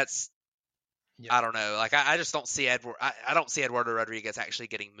 I mean, Yeah. I don't know. Like I just don't see I don't see Eduardo Rodriguez actually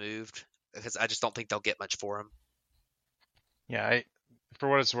getting moved because I just don't think they'll get much for him. Yeah, for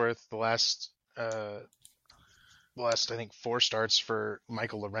what it's worth, the last I think 4 starts for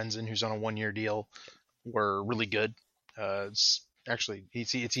Michael Lorenzen, who's on a 1-year deal, were really good. It's actually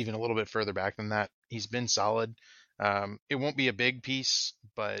it's even a little bit further back than that. He's been solid. It won't be a big piece,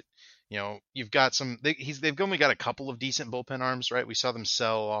 but you've got they've only got a couple of decent bullpen arms, right? We saw them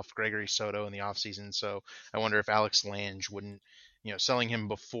sell off Gregory Soto in the offseason, so I wonder if Alex Lange wouldn't, selling him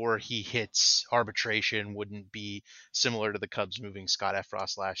before he hits arbitration wouldn't be similar to the Cubs moving Scott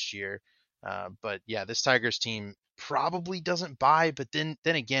Efros last year. But yeah, this Tigers team probably doesn't buy, but then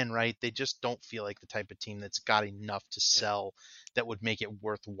again, right, they just don't feel like the type of team that's got enough to sell that would make it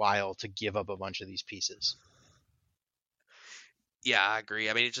worthwhile to give up a bunch of these pieces. Yeah, I agree.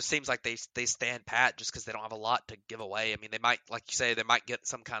 I mean, it just seems like they stand pat just because they don't have a lot to give away. I mean, they might, like you say, they might get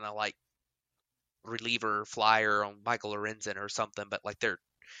some kind of like reliever flyer on Michael Lorenzen or something, but like they're,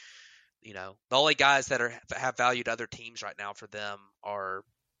 the only guys that have value to other teams right now for them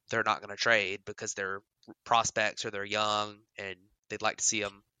they're not going to trade because they're prospects or they're young and they'd like to see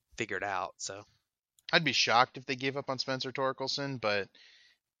them figured out. So I'd be shocked if they gave up on Spencer Torkelson, but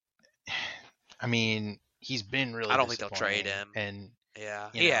I mean, he's been really I don't think they'll trade disappointing, him. and yeah,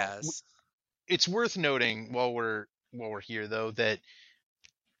 he has. It's worth noting while we're here though that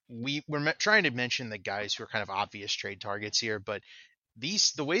we're trying to mention the guys who are kind of obvious trade targets here, but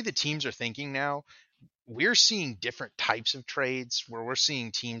the way the teams are thinking now, we're seeing different types of trades where we're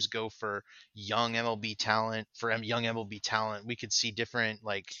seeing teams go for young MLB talent. Young MLB talent, we could see different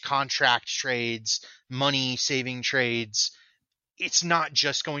like contract trades, money saving trades. It's not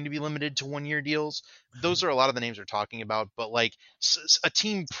just going to be limited to 1-year deals. Those are a lot of the names we're talking about, but like a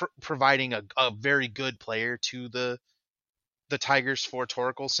team providing a very good player to the the Tigers for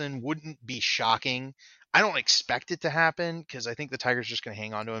Torkelson wouldn't be shocking. I don't expect it to happen because I think the Tigers are just going to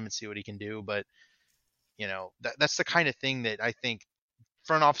hang on to him and see what he can do. But that's the kind of thing that I think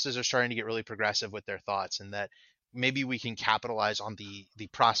front offices are starting to get really progressive with their thoughts, and that maybe we can capitalize on the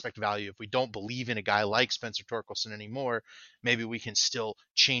prospect value. If we don't believe in a guy like Spencer Torkelson anymore, maybe we can still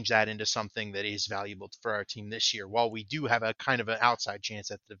change that into something that is valuable for our team this year, while we do have a kind of an outside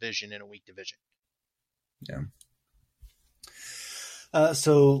chance at the division in a weak division. Yeah.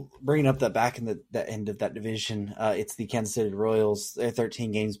 So bringing up that back in that end of that division, it's the Kansas City Royals. They're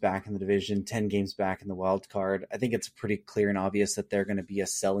 13 games back in the division, 10 games back in the wild card. I think it's pretty clear and obvious that they're going to be a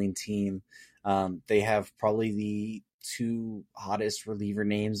selling team. They have probably the two hottest reliever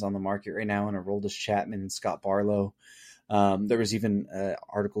names on the market right now in Aroldis Chapman and Scott Barlow. There was even an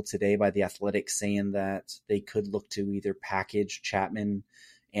article today by The Athletic saying that they could look to either package Chapman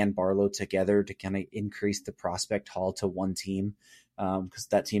and Barlow together to kind of increase the prospect haul to one team, because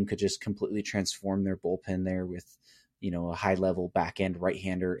that team could just completely transform their bullpen there with, a high-level back-end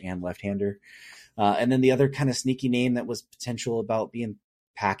right-hander and left-hander. And then the other kind of sneaky name that was potential about being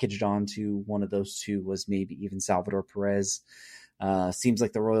packaged onto one of those two was maybe even Salvador Perez. Seems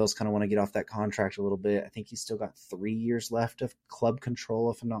like the Royals kind of want to get off that contract a little bit. I think he's still got 3 years left of club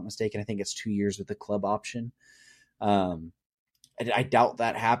control, if I'm not mistaken. I think it's 2 years with the club option. I doubt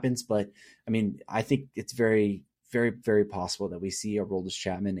that happens, but I think it's very, very, very possible that we see Aroldis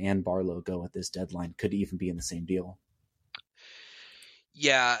Chapman and Barlow go at this deadline. Could even be in the same deal.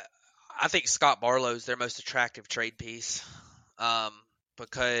 Yeah, I think Scott Barlow is their most attractive trade piece,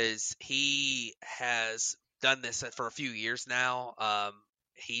 because he has done this for a few years now.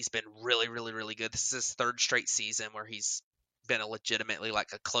 He's been really, really, really good. This is his third straight season where he's been a legitimately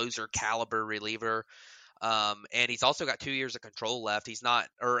like a closer caliber reliever. And he's also got 2 years of control left. He's not,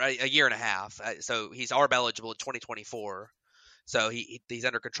 or a year and a half. So he's ARB eligible in 2024. So he's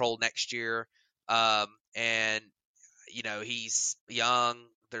under control next year. And he's young.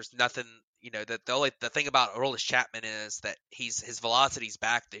 There's nothing, the thing about Aroldis Chapman is that his velocity's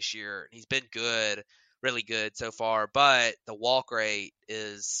back this year. He's been good, really good so far, but the walk rate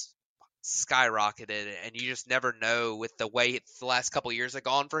is skyrocketed, and you just never know with the way the last couple of years have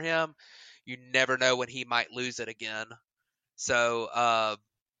gone for him. You never know when he might lose it again. So,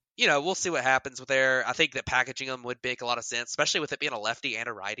 we'll see what happens with there. I think that packaging him would make a lot of sense, especially with it being a lefty and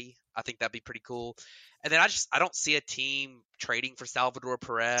a righty. I think that'd be pretty cool. And then I don't see a team trading for Salvador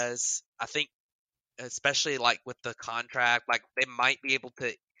Perez. I think, especially like with the contract, like they might be able to,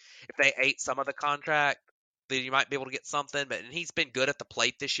 if they ate some of the contract, then you might be able to get something. But and he's been good at the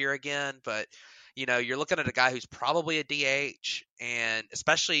plate this year again. But you're looking at a guy who's probably a DH, and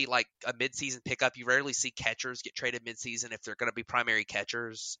especially like a midseason pickup. You rarely see catchers get traded midseason if they're going to be primary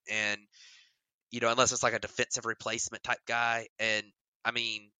catchers, and unless it's like a defensive replacement type guy. And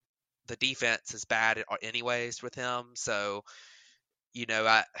the defense is bad anyways with him. So, is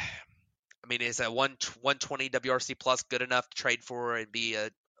a 120 WRC plus good enough to trade for and be a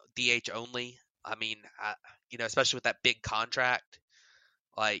DH only? Especially with that big contract.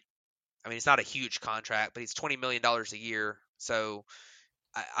 It's not a huge contract, but he's $20 million a year. So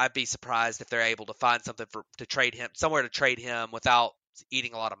I'd be surprised if they're able to find something to trade him, somewhere to trade him without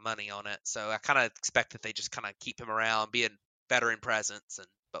eating a lot of money on it. So I kind of expect that they just kind of keep him around, being veteran presence.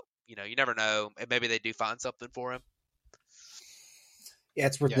 But you never know. Maybe they do find something for him. Yeah,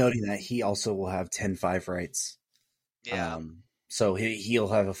 it's worth noting that he also will have 10-5 rights. Yeah. So he'll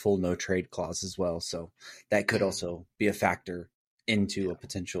have a full no trade clause as well. So that could also be a factor into a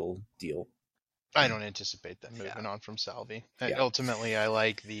potential deal. I don't anticipate them moving on from Salvi. Ultimately, I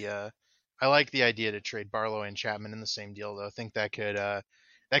like the idea to trade Barlow and Chapman in the same deal, though. I think that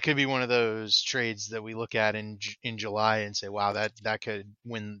could be one of those trades that we look at in July and say, wow, that could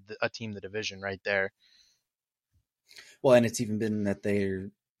win a team the division right there. Well, and it's even been that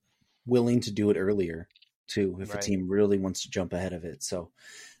they're willing to do it earlier too, if a team really wants to jump ahead of it. So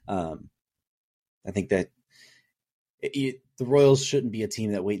I think that the Royals shouldn't be a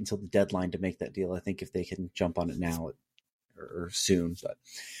team that wait until the deadline to make that deal. I think if they can jump on it now or soon.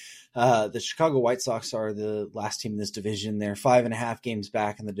 But the Chicago White Sox are the last team in this division. They're 5.5 games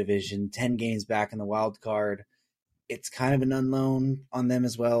back in the division, 10 games back in the wild card. It's kind of an unknown on them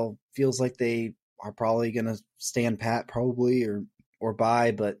as well. Feels like they are probably going to stand pat probably or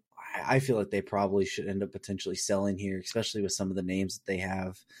buy, but I feel like they probably should end up potentially selling here, especially with some of the names that they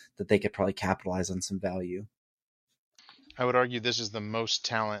have that they could probably capitalize on some value. I would argue this is the most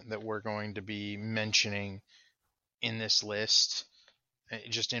talent that we're going to be mentioning in this list,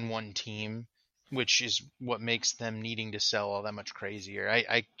 just in one team. which is what makes them needing to sell all that much crazier.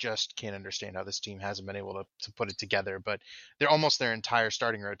 I just can't understand how this team hasn't been able to put it together, but they're almost their entire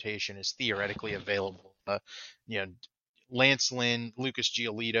starting rotation is theoretically available. You know, Lance Lynn, Lucas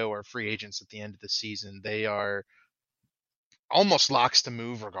Giolito are free agents at the end of the season. They are almost locks to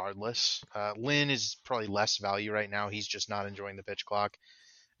move regardless. Lynn is probably less value right now. He's just not enjoying the pitch clock.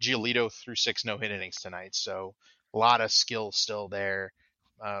 Giolito threw 6 no-hit innings tonight, so a lot of skill still there,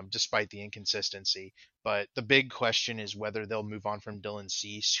 despite the inconsistency. But the big question is whether they'll move on from Dylan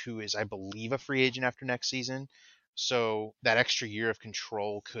Cease, who is, I believe, a free agent after next season. So that extra year of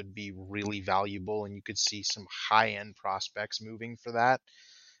control could be really valuable, and you could see some high-end prospects moving for that.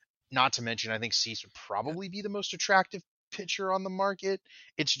 Not to mention, I think Cease would probably be the most attractive pitcher on the market.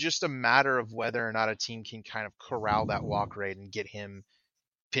 It's just a matter of whether or not a team can kind of corral that walk rate and get him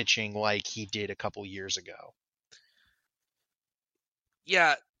pitching like he did a couple years ago.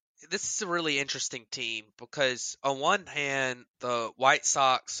 Yeah, this is a really interesting team because on one hand, the White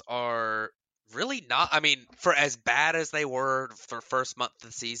Sox are really not. I mean, for as bad as they were for first month of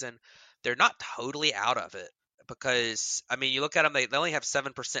the season, they're not totally out of it. Because I mean, you look at them; they only have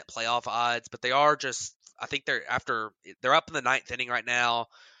 7% playoff odds, but they are just. I think they're up in the ninth inning right now.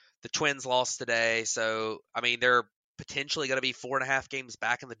 The Twins lost today, so I mean they're potentially going to be 4.5 games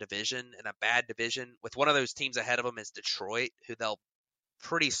back in the division, in a bad division. With one of those teams ahead of them is Detroit, who they'll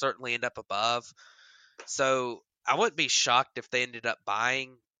pretty certainly end up above. So I wouldn't be shocked if they ended up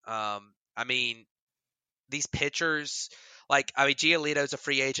buying. I mean, these pitchers, Giolito's a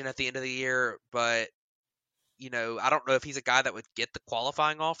free agent at the end of the year, but I don't know if he's a guy that would get the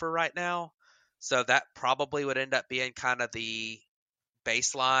qualifying offer right now. So that probably would end up being kind of the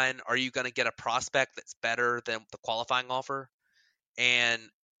baseline. Are you going to get a prospect that's better than the qualifying offer? And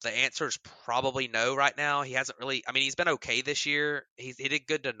the answer is probably no right now. He hasn't really. I mean, he's been okay this year. He did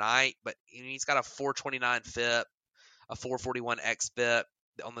good tonight, but he's got a 4.29 FIP, a 4.41 xFIP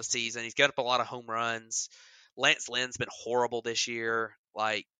on the season. He's got up a lot of home runs. Lance Lynn's been horrible this year.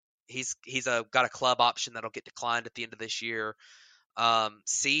 Like he's got a club option that'll get declined at the end of this year.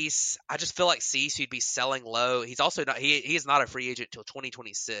 Cease, I just feel like Cease, he'd be selling low. He's also not. He is not a free agent till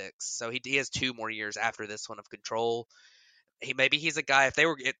 2026, so he has 2 more years after this one of control. He's a guy,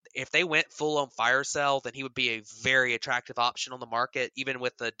 if they went full on fire sale, then he would be a very attractive option on the market, even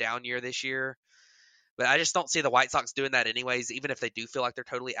with the down year this year. But I just don't see the White Sox doing that anyways, even if they do feel like they're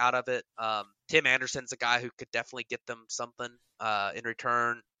totally out of it. Tim Anderson's a guy who could definitely get them something in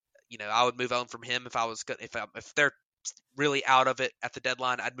return. I would move on from him if they're really out of it at the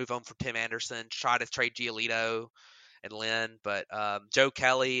deadline. I'd move on from Tim Anderson, try to trade Giolito and Lynn, but Joe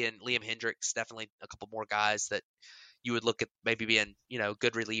Kelly and Liam Hendricks, definitely a couple more guys that you would look at maybe being,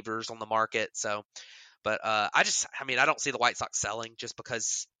 good relievers on the market. So, but I don't see the White Sox selling just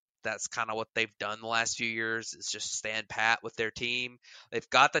because that's kind of what they've done the last few years is just stand pat with their team. They've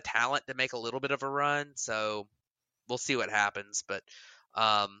got the talent to make a little bit of a run, so we'll see what happens. But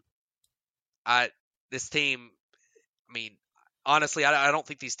this team, I mean, honestly, I don't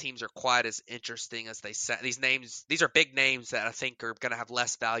think these teams are quite as interesting as they say. These are big names that I think are going to have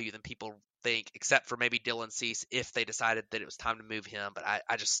less value than people think, except for maybe Dylan Cease if they decided that it was time to move him. But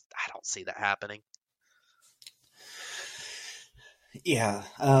I don't see that happening. Yeah.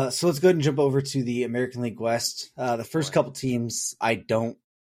 So let's go ahead and jump over to the American League West. The first couple teams I don't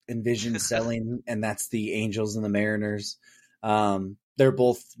envision selling, and that's the Angels and the Mariners. They're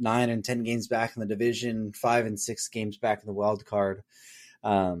both 9 and 10 games back in the division, 5 and 6 games back in the wild card.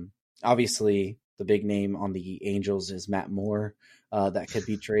 Obviously, the big name on the Angels is Matt Moore. That could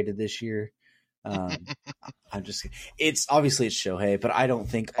be traded this year. It's Shohei, but I don't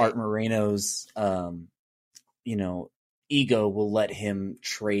think Art Moreno's, ego will let him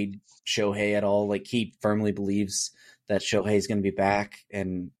trade Shohei at all. Like, he firmly believes that Shohei is going to be back,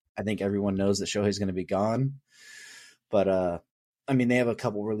 and I think everyone knows that Shohei is going to be gone. But they have a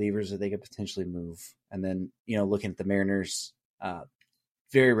couple relievers that they could potentially move. And then, looking at the Mariners,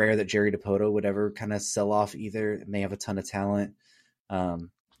 very rare that Jerry Dipoto would ever kind of sell off either. And they have a ton of talent,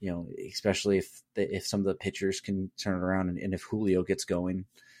 especially if some of the pitchers can turn it around and if Julio gets going.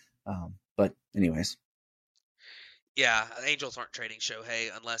 But anyways. Yeah, the Angels aren't trading Shohei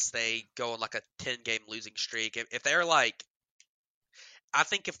unless they go on like a 10-game losing streak. If they're like, I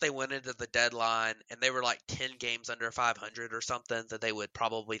think if they went into the deadline and they were like 10 games under 500 or something, that they would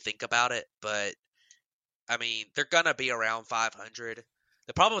probably think about it. But I mean, they're going to be around 500.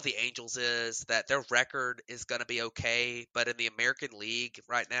 The problem with the Angels is that their record is going to be okay, but in the American League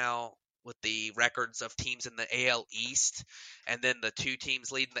right now, with the records of teams in the AL East and then the 2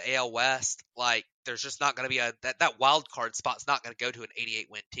 teams leading the AL West, like there's just not going to be that wild card spot's not going to go to an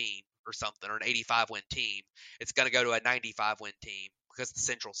 88 win team. or something, or an 85 win team. It's going to go to a 95 win team because the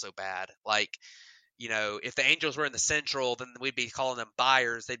Central's so bad. Like, if the Angels were in the Central, then we'd be calling them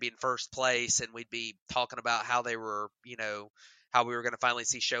buyers. They'd be in first place, and we'd be talking about how they were, how we were going to finally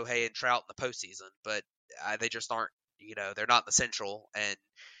see Shohei and Trout in the postseason. But they just aren't. They're not in the Central, and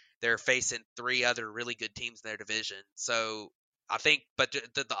they're facing 3 other really good teams in their division. So I think, but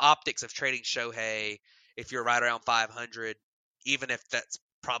the optics of trading Shohei, if you're right around 500, even if that's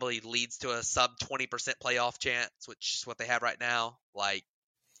probably leads to a sub 20% playoff chance, which is what they have right now, like,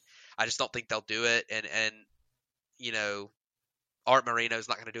 I just don't think they'll do it. And Art Moreno's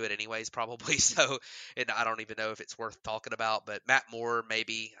not going to do it anyways, probably. So, and I don't even know if it's worth talking about. But Matt Moore,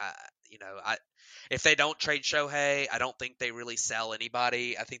 maybe. If they don't trade Shohei, I don't think they really sell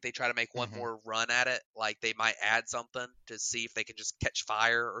anybody. I think they try to make one more run at it. Like, they might add something to see if they can just catch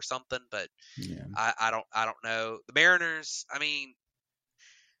fire or something. But Yeah. I don't know. The Mariners. I mean,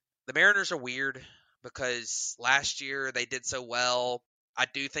 the Mariners are weird because last year they did so well. I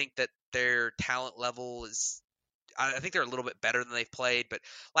do think that their talent level is. I think they're a little bit better than they've played, but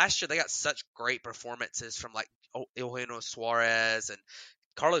last year they got such great performances from like Eugenio Suarez, and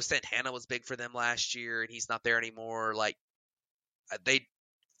Carlos Santana was big for them last year, and he's not there anymore. Like the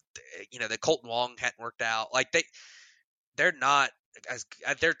Colton Wong hadn't worked out. Like they're not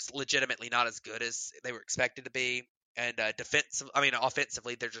they're legitimately not as good as they were expected to be. And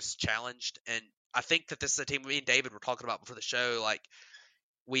offensively, they're just challenged. And I think that this is a team me and David were talking about before the show. Like,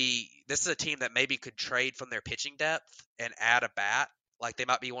 this is a team that maybe could trade from their pitching depth and add a bat. Like, they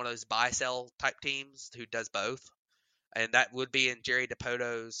might be one of those buy sell type teams who does both, and that would be in Jerry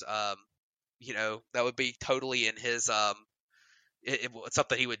DePoto's. That would be totally in his. It's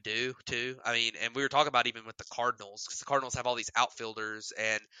something he would do too. I mean, and we were talking about even with the Cardinals, because the Cardinals have all these outfielders,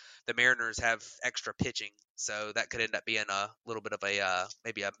 and the Mariners have extra pitching, so that could end up being a little bit of a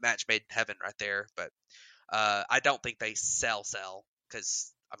maybe a match made in heaven right there. But I don't think they sell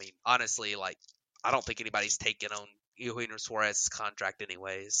because, I mean, honestly, like, I don't think anybody's taking on Eugenio Suarez's contract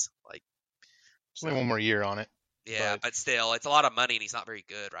anyways. Like, only one more year on it. Yeah, but still, it's a lot of money, and he's not very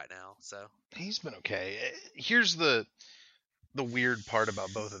good right now. So he's been okay. Here's the weird part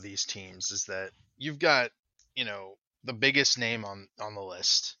about both of these teams is that you've got, the biggest name on the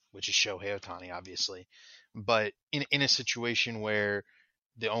list, which is Shohei Ohtani, obviously, but in a situation where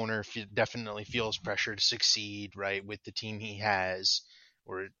the owner definitely feels pressure to succeed, right, with the team he has,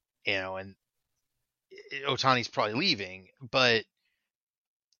 or and Otani's probably leaving, but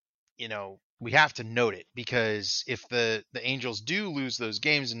we have to note it, because if the Angels do lose those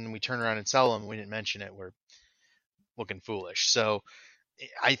games and we turn around and sell them, we didn't mention it, we're looking foolish. So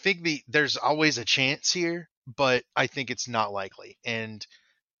I think there's always a chance here, but I think it's not likely. And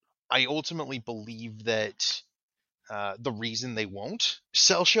I ultimately believe that the reason they won't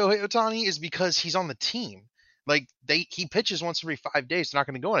sell Shohei Ohtani is because he's on the team. Like, he pitches once every 5 days. They're not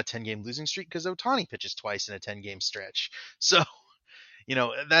going to go on a 10-game losing streak because Ohtani pitches twice in a 10-game stretch. So,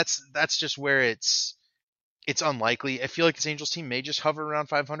 that's just where it's unlikely. I feel like this Angels team may just hover around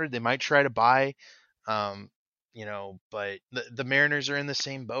 500. They might try to buy, but the Mariners are in the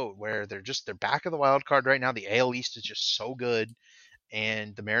same boat where they're back of the wild card right now. The AL East is just so good,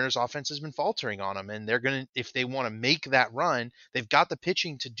 and the Mariners offense has been faltering on them. And they're going to, if they want to make that run, they've got the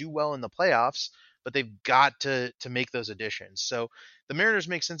pitching to do well in the playoffs, but they've got to make those additions. So the Mariners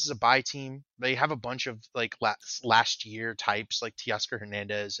make sense as a buy team. They have a bunch of like last year types like Teoscar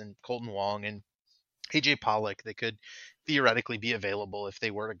Hernandez and Colton Wong and AJ Pollock. They could theoretically be available if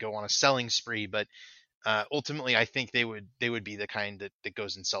they were to go on a selling spree, but ultimately I think they would be the kind that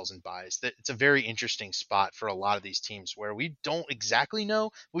goes and sells and buys. That it's a very interesting spot for a lot of these teams where we don't exactly know.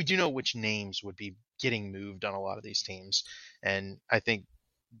 We do know which names would be getting moved on a lot of these teams, and I think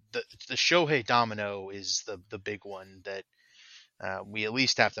the Shohei domino is the big one that we at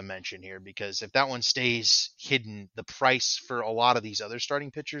least have to mention here, because if that one stays hidden, the price for a lot of these other starting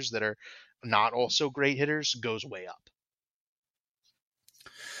pitchers that are not also great hitters goes way up.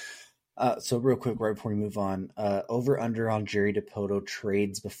 So real quick, right before we move on, over under on Jerry DePoto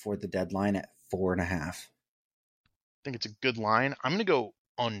trades before the deadline at 4.5. I think it's a good line. I'm going to go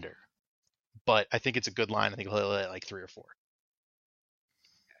under, but I think it's a good line. I think he'll hit like 3 or 4.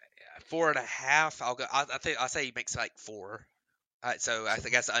 4.5. I'll go. I'll say he makes like 4. So I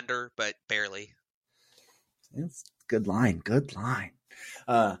think that's under, but barely. It's good line. Good line.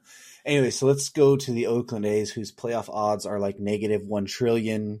 Anyway, so let's go to the Oakland A's, whose playoff odds are like negative 1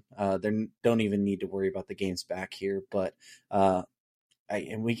 trillion. They don't even need to worry about the games back here. But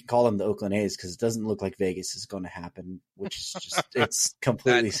and we can call them the Oakland A's because it doesn't look like Vegas is going to happen, which is just it's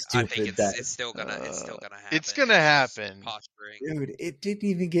completely I think stupid. That it's still gonna happen. It's gonna happen. Posturing. dude, it didn't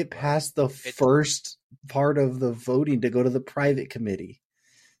even get past the It- first part of the voting to go to the private committee.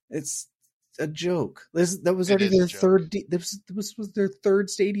 It's a joke. That was It already is a their joke. third. This was their third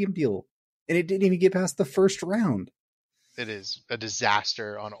stadium deal, and it didn't even get past the first round. It is a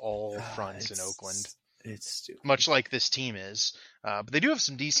disaster on all fronts in Oakland. It's stupid. Much like this team is, but they do have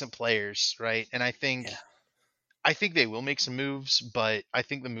some decent players, right? And I think they will make some moves, but I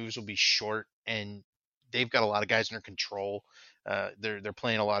think the moves will be short, and they've got a lot of guys under control. They're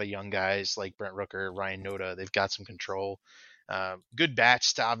playing a lot of young guys like Brent Rooker, Ryan Noda. They've got some control. Good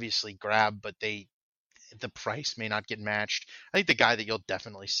bats to obviously grab, but the price may not get matched. I think the guy that you'll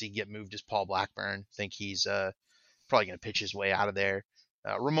definitely see get moved is Paul Blackburn. I think he's probably going to pitch his way out of there.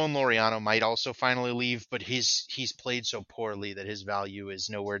 Ramon Laureano might also finally leave, but he's played so poorly that his value is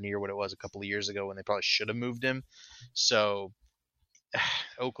nowhere near what it was a couple of years ago when they probably should have moved him. So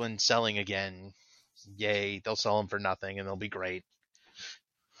Oakland selling again, yay! They'll sell him for nothing and they'll be great.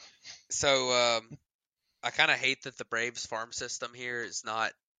 So I kind of hate that the Braves farm system here is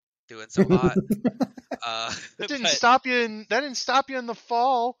not doing so hot. That didn't stop you in the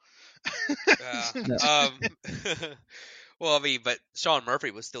fall. No. Well, I mean, but Sean Murphy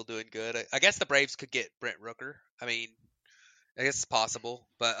was still doing good. I guess the Braves could get Brent Rooker. I mean, I guess it's possible,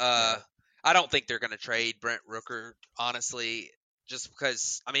 but I don't think they're going to trade Brent Rooker, honestly, just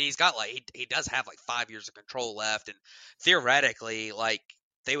because, I mean, he's got he does have 5 years of control left, and theoretically,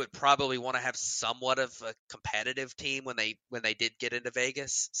 they would probably want to have somewhat of a competitive team when they did get into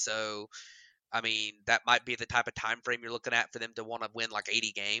Vegas. So, I mean, that might be the type of time frame you're looking at for them to want to win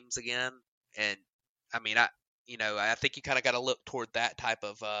 80 games again. And I mean, I think you kind of got to look toward that type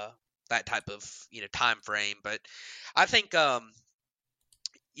of time frame. But I think and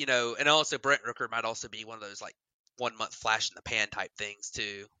also Brent Rooker might also be one of those 1 month flash in the pan type things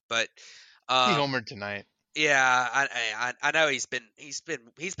too. But He homered tonight. yeah, I know he's been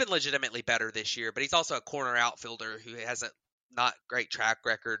legitimately better this year, but he's also a corner outfielder who has a not great track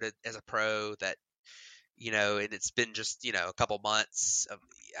record as a pro. That and it's been just a couple months.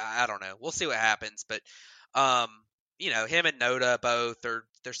 I don't know. We'll see what happens, but him and Noda both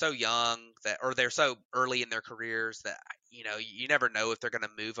they're so young or they're so early in their careers that you never know if they're going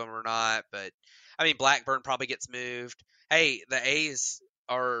to move them or not. But I mean, Blackburn probably gets moved. Hey, the A's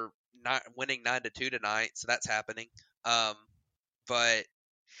are not winning 9-2 tonight, so that's happening. But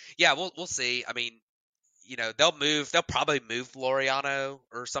yeah, we'll see. I mean, they'll probably move Laureano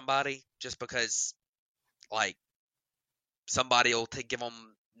or somebody just because somebody will give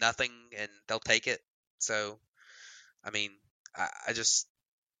them nothing and they'll take it. So, I mean, I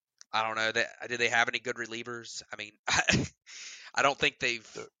don't know. Do they have any good relievers? I mean, I don't think they've.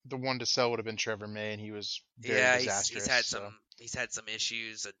 The one to sell would have been Trevor May, and he was very disastrous. He's had some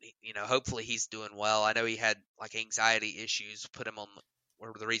issues, and hopefully he's doing well. I know he had anxiety issues, put him on,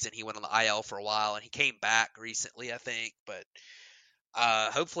 or the reason he went on the IL for a while, and he came back recently, I think. But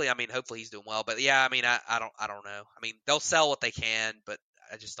hopefully he's doing well. But yeah, I mean, I don't know. I mean, they'll sell what they can, but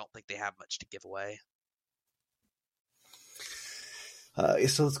I just don't think they have much to give away.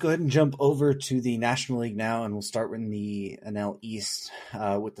 So let's go ahead and jump over to the National League now, and we'll start in the NL East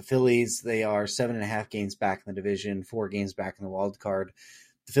with the Phillies. They are 7.5 games back in the division, 4 games back in the wild card.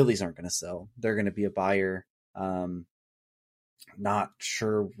 The Phillies aren't going to sell; they're going to be a buyer. Not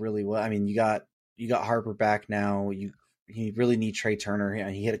sure really what. I mean, you got Harper back now. You really need Trey Turner.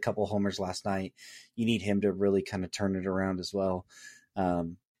 He hit a couple homers last night. You need him to really kind of turn it around as well. I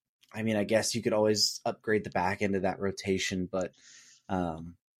mean, I guess you could always upgrade the back end of that rotation, but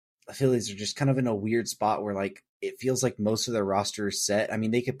the Phillies are just kind of in a weird spot where it feels like most of their roster is set. I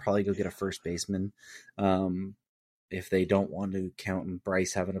mean, they could probably go get a first baseman if they don't want to count on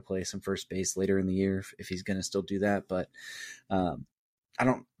Bryce having to play some first base later in the year if he's going to still do that. But I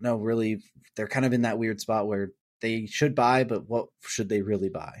don't know really. They're kind of in that weird spot where they should buy, but what should they really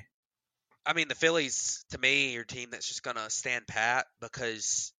buy? I mean, the Phillies, to me, are a team that's just going to stand pat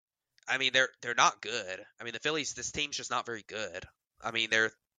because, I mean, they're not good. I mean, the Phillies, this team's just not very good. I mean,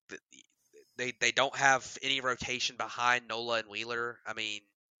 they don't have any rotation behind Nola and Wheeler. I mean,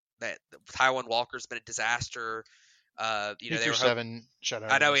 that Taijuan Walker's been a disaster. They were 7 shutout.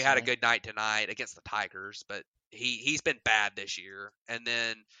 I know he had a good night tonight against the Tigers, but he's been bad this year. And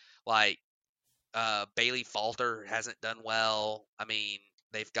then Bailey Falter hasn't done well. I mean,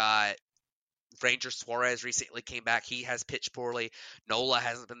 they've got Ranger Suarez recently came back. He has pitched poorly. Nola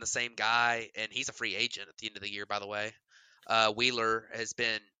hasn't been the same guy, and he's a free agent at the end of the year, by the way. Wheeler has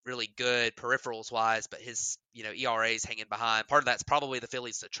been really good peripherals wise, but his ERA is hanging behind. Part of that's probably the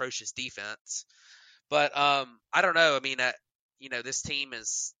Phillies' atrocious defense. But I don't know. I mean, this team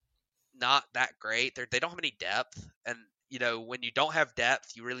is not that great. They don't have any depth, and when you don't have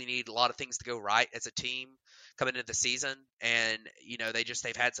depth, you really need a lot of things to go right as a team coming into the season. And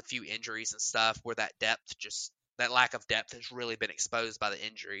they've had a few injuries and stuff where that lack of depth has really been exposed by the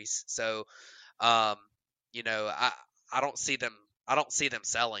injuries. So, um, I don't see them. I don't see them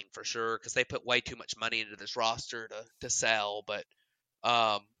selling for sure because they put way too much money into this roster to sell.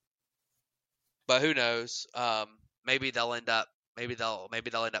 Um, but who knows? Maybe they'll end up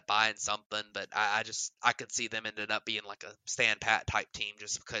buying something. But I could see them ending up being like a stand pat type team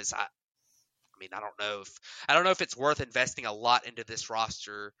just because I mean I don't know if it's worth investing a lot into this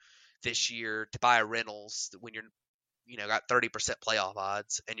roster this year to buy a Reynolds when you're got 30% playoff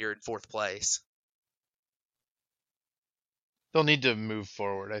odds and you're in fourth place. They'll need to move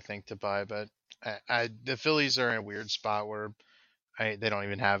forward, I think, to buy. But the Phillies are in a weird spot where they don't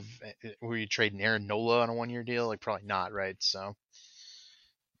even have. Were you trading Aaron Nola on a 1-year deal? Like probably not, right? So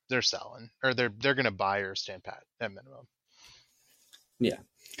they're selling, or they're going to buy or stand pat at minimum. Yeah.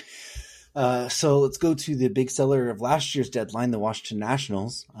 So let's go to the big seller of last year's deadline, the Washington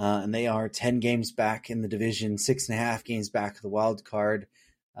Nationals, and they are 10 games back in the division, 6.5 games back of the wild card.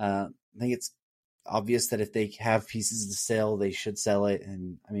 I think it's obvious that if they have pieces to sell, they should sell it.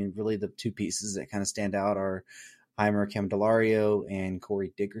 And I mean, really, the two pieces that kind of stand out are Heimer Candelario and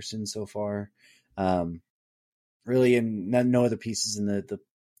Corey Dickerson so far. Really, and no other pieces in the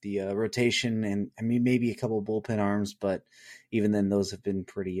rotation, and I mean maybe a couple of bullpen arms, but even then, those have been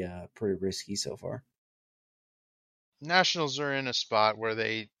pretty risky so far. Nationals are in a spot where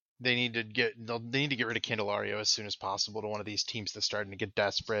they need to get rid of Candelario as soon as possible to one of these teams that's starting to get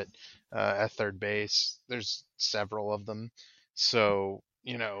desperate at third base. There's several of them, so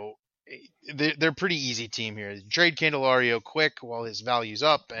they're a pretty easy team here. Trade Candelario quick while his value's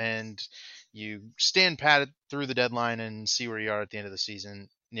up, and you stand pat through the deadline and see where you are at the end of the season.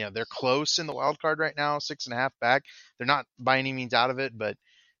 They're close in the wild card right now, 6.5 back. They're not by any means out of it, but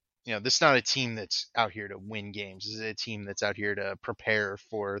this is not a team that's out here to win games. This is a team that's out here to prepare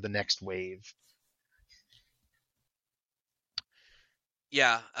for the next wave.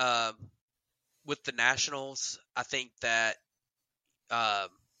 Yeah, with the Nationals, I think that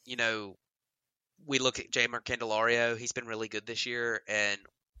we look at Jeimer Candelario. He's been really good this year, and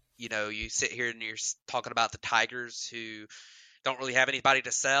you sit here and you're talking about the Tigers who don't really have anybody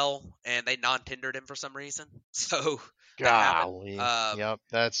to sell, and they non-tendered him for some reason. So golly, yep,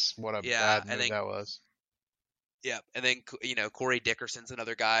 that's what a bad move that was. Yeah, and then Corey Dickerson's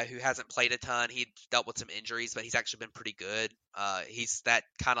another guy who hasn't played a ton. He dealt with some injuries, but he's actually been pretty good. He's that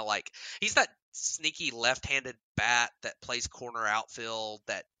sneaky left-handed bat that plays corner outfield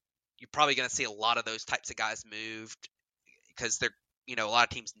that you're probably going to see a lot of those types of guys moved because they're a lot of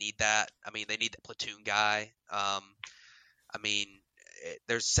teams need that. I mean, they need the platoon guy. I mean,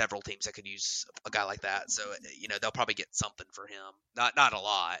 there's several teams that could use a guy like that. So they'll probably get something for him. Not a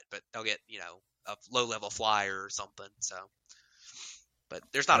lot, but they'll get a low-level flyer or something. So, but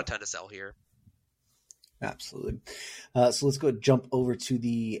there's not a ton to sell here. Absolutely. So let's go jump over to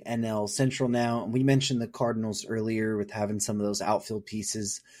the NL Central now. We mentioned the Cardinals earlier with having some of those outfield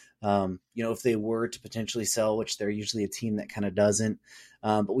pieces. If they were to potentially sell, which they're usually a team that kind of doesn't,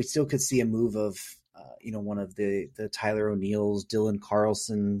 but we still could see a move of, one of the Tyler O'Neill's, Dylan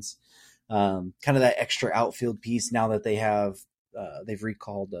Carlson's, kind of that extra outfield piece now that they've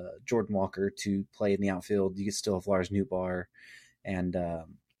recalled Jordan Walker to play in the outfield. You can still have Lars Nootbaar and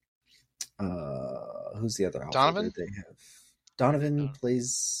who's the other outfielder they have? Donovan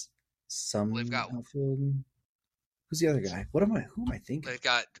plays some outfield. Who's the other guy? Who am I thinking? They've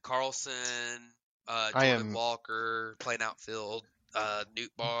got Carlson, Jordan Walker playing outfield,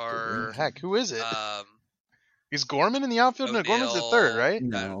 Nootbaar. Heck, who is it? Is Gorman in the outfield? O'Neal, no, Gorman's at third, right?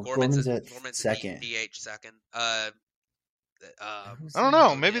 No, Gorman's at second. DH second. I don't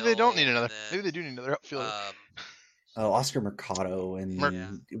know. Maybe they don't need another. Maybe they do need another outfielder. Oscar Mercado and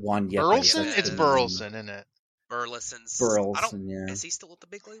Juan Yepes. Burleson? It's Burleson, isn't it? Burleson, yeah. Is he still at the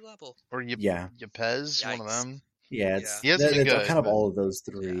big league level? Or Yepes, one of them. Yeah, it's kind of all of those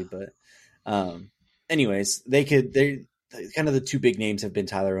three. Yeah. But anyways, they're kind of the two big names have been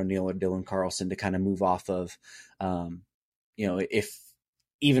Tyler O'Neill or Dylan Carlson to kind of move off of, if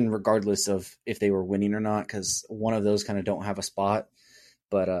even regardless of if they were winning or not, because one of those kind of don't have a spot.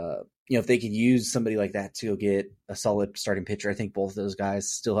 But, if they could use somebody like that to get a solid starting pitcher, I think both of those guys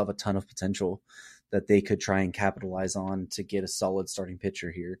still have a ton of potential that they could try and capitalize on to get a solid starting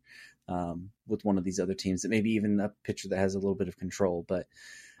pitcher here. with one of these other teams, that maybe even a pitcher that has a little bit of control. But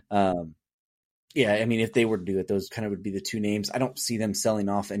yeah, I mean, if they were to do it, those kind of would be the two names. I don't see them selling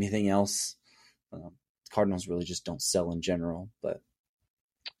off anything else. Cardinals really just don't sell in general, but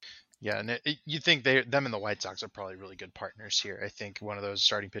yeah, and you think them and the White Sox are probably really good partners here. I think one of those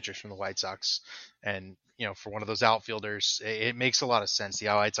starting pitchers from the White Sox, and for one of those outfielders, it makes a lot of sense. The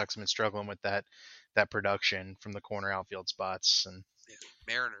White Sox have been struggling with that production from the corner outfield spots, and Yeah,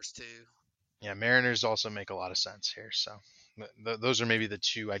 Mariners too. yeah, Mariners also make a lot of sense here. So those are maybe the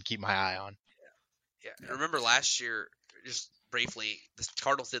two I'd keep my eye on. Yeah. And remember last year, just briefly, the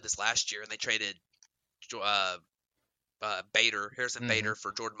Cardinals did this last year, and they traded Harrison Bader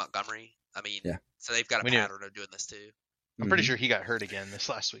for Jordan Montgomery. I mean, so they've got a pattern of doing this too. I'm pretty sure he got hurt again this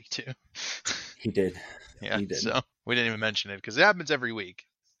last week too. He did. Yeah, he did. So we didn't even mention it because it happens every week.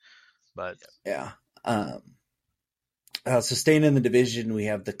 But yeah. So staying in the division, we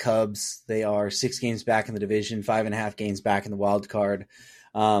have the Cubs. They are 6 games back in the division, 5.5 games back in the wild card.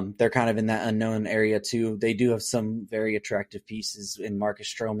 They're kind of in that unknown area too. They do have some very attractive pieces in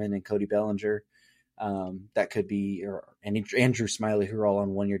Marcus Stroman and Cody Bellinger. That could be, and Andrew Smiley, who are all on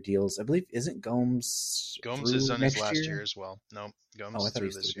 1-year deals. I believe, isn't Gomes is on his last year as well. No, Gomes I thought he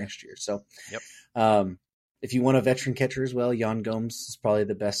was this year. Next year. So, yep. If you want a veteran catcher as well, Yan Gomes is probably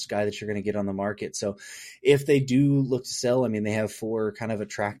the best guy that you're going to get on the market. So if they do look to sell, I mean, they have 4 kind of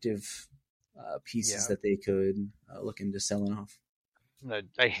attractive pieces that they could look into selling off.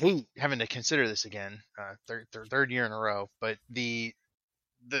 I hate having to consider this again, third year in a row, but the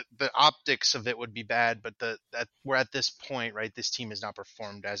optics of it would be bad, but that we're at this point, right? This team has not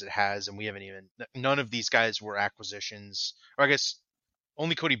performed as it has, and we haven't none of these guys were acquisitions, or I guess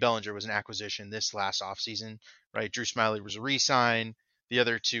only Cody Bellinger was an acquisition this last offseason, right? Drew Smiley was a re-sign. The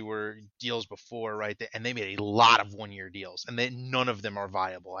other 2 were deals before, right? And they made a lot of 1-year deals, and none of them are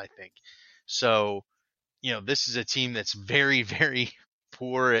viable, I think. So, this is a team that's very, very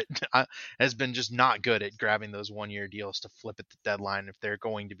poor at, has been just not good at grabbing those 1-year deals to flip at the deadline if they're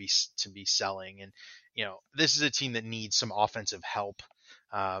going to be selling. And, this is a team that needs some offensive help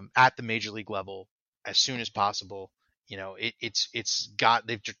at the major league level as soon as possible. They've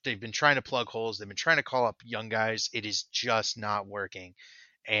been trying to plug holes. They've been trying to call up young guys. It is just not working.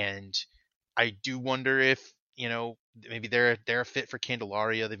 And I do wonder if, maybe they're a fit for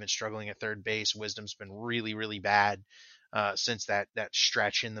Candelario. They've been struggling at third base. Wisdom's been really, really bad since that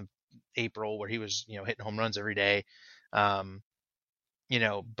stretch in the April where he was, hitting home runs every day. But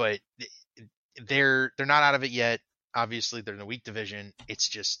they're not out of it yet. Obviously, they're in a weak division. It's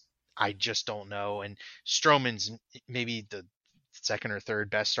just, I just don't know. And Stroman's maybe the second or third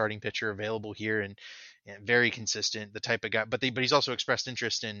best starting pitcher available here, and very consistent, the type of guy. But he's also expressed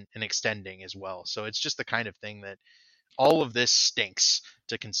interest in extending as well. So it's just the kind of thing that all of this stinks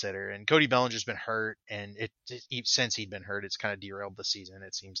to consider. And Cody Bellinger's been hurt, and since he'd been hurt, it's kind of derailed the season,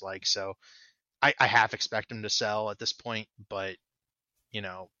 it seems like. So I half expect him to sell at this point, but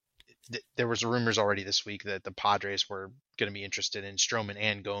there was rumors already this week that the Padres were going to be interested in Stroman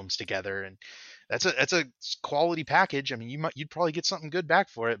and Gomes together, and that's a quality package. I mean, you'd probably get something good back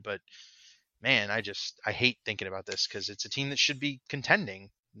for it, but man, I hate thinking about this because it's a team that should be contending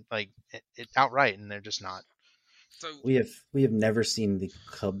like it outright, and they're just not. So we have never seen the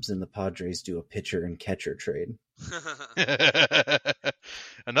Cubs and the Padres do a pitcher and catcher trade.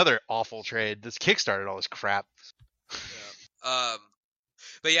 Another awful trade. This kickstarted all this crap. Yeah.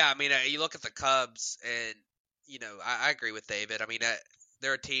 But yeah, I mean, you look at the Cubs, and I agree with David. I mean,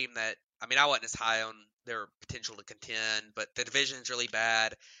 they're a team that, I mean, I wasn't as high on their potential to contend, but the division's really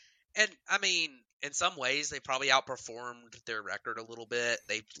bad. And I mean, in some ways, they probably outperformed their record a little bit.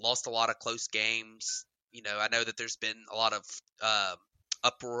 They've lost a lot of close games. I know that there's been a lot of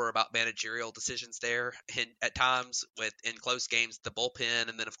uproar about managerial decisions there, and at times in close games, the bullpen,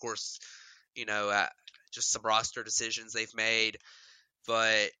 and then of course, just some roster decisions they've made.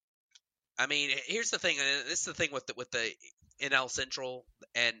 But I mean, here's the thing, and this is the thing with the NL Central,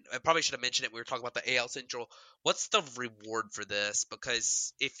 and I probably should have mentioned it. We were talking about the AL Central. What's the reward for this?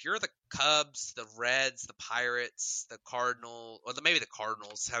 Because if you're the Cubs, the Reds, the Pirates, the Cardinals, or maybe the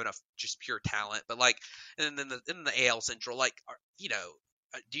Cardinals have enough just pure talent, but and then in the AL Central,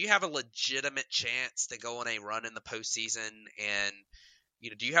 do you have a legitimate chance to go on a run in the postseason? And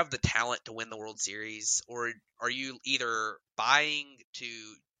do you have the talent to win the World Series, or are you either buying to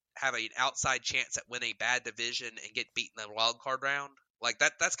have an outside chance at winning a bad division and get beaten in the wild card round? Like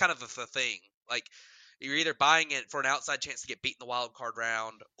that's kind of the thing. Like, you're either buying it for an outside chance to get beat in the wild card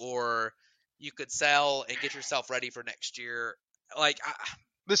round, or you could sell and get yourself ready for next year.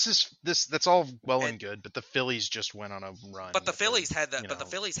 That's all well and good, but the Phillies just went on a run. But the Phillies had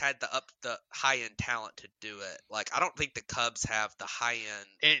the high end talent to do it. Like I don't think the Cubs have the high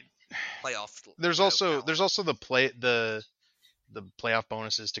end playoff. There's also the playoff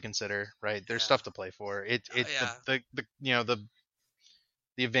bonuses to consider, right? There's stuff to play for.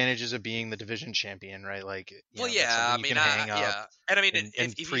 The advantages of being the division champion, right? Like, that's something you can hang up. And I mean, and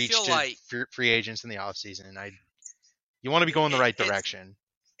if preach you feel to like free agents in the off season, you want to be going the right direction.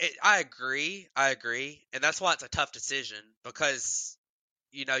 I agree, and that's why it's a tough decision because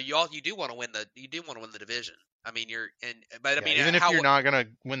you do want to win the division. I mean, even if you're not gonna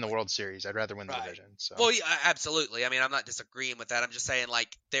win the World Series, I'd rather win the division. So. Well, yeah, absolutely. I mean, I'm not disagreeing with that. I'm just saying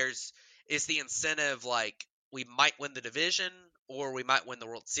like is the incentive like we might win the division or we might win the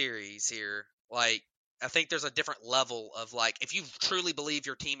World Series here. Like I think there's a different level of like if you truly believe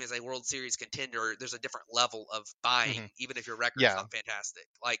your team is a World Series contender, there's a different level of buying, even if your record's not fantastic.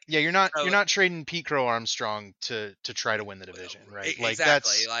 Like you're not trading Pete Crow Armstrong to try to win the division, right? Like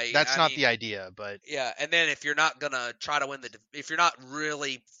exactly. That's not the idea, but yeah. And then if you're not gonna try to win if you're not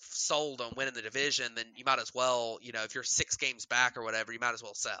really sold on winning the division, then you might as well, if you're 6 games back or whatever, you might as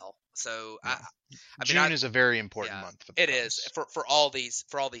well sell. So June is a very important month. For the Cubs. Is for all these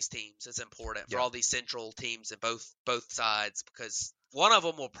teams. It's important for all these central teams in both sides because one of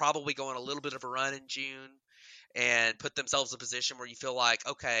them will probably go on a little bit of a run in June and put themselves in a position where you feel like,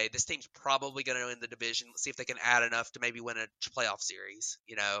 okay, this team's probably going to win the division. Let's see if they can add enough to maybe win a playoff series.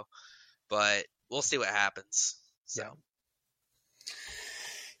 But we'll see what happens. So.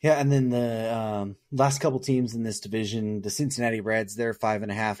 Yeah, and then the last couple teams in this division, the Cincinnati Reds, they're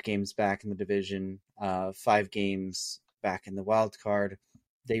 5.5 games back in the division, 5 games back in the wild card.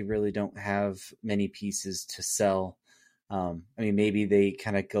 They really don't have many pieces to sell. I mean, maybe they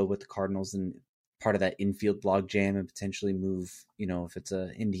kind of go with the Cardinals and part of that infield log jam and potentially move, if it's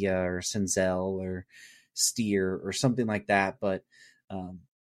a India or Senzel or Steer or something like that. But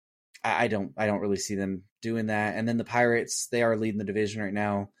I don't really see them doing that. And then the Pirates, they are leading the division right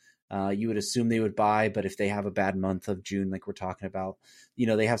now. You would assume they would buy, but if they have a bad month of June, like we're talking about,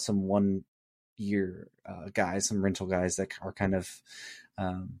 they have some 1-year guys, some rental guys that are kind of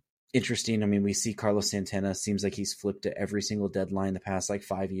interesting. I mean, we see Carlos Santana seems like he's flipped at every single deadline the past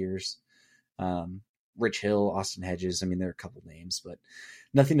 5 years. Rich Hill, Austin Hedges. I mean, there are a couple names, but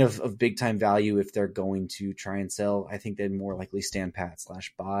nothing of big time value if they're going to try and sell. I think they'd more likely stand pat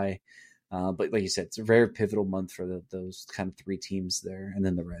 / buy. But like you said, it's a very pivotal month for those kind of 3 teams there, and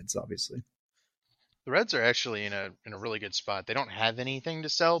then the Reds, obviously. The Reds are actually in a really good spot. They don't have anything to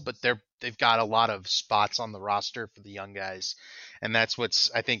sell, but they've got a lot of spots on the roster for the young guys, and that's what's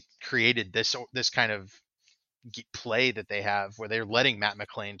I think created this kind of play that they have, where they're letting Matt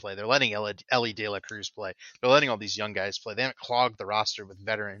McClain play, they're letting Elly De La Cruz play, they're letting all these young guys play. They haven't clogged the roster with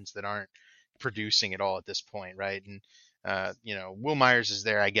veterans that aren't producing at all at this point, right? And Will Myers is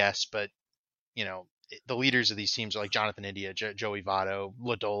there, I guess, but the leaders of these teams are like Jonathan India, Joey Votto,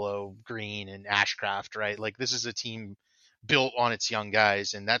 Lodolo, Green, and Ashcraft, right? Like this is a team built on its young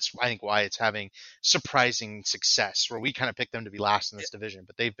guys, and that's I think why it's having surprising success. Where we kind of picked them to be last in this division,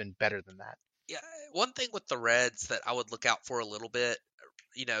 but they've been better than that. Yeah, one thing with the Reds that I would look out for a little bit,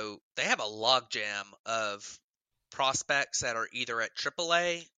 they have a logjam of prospects that are either at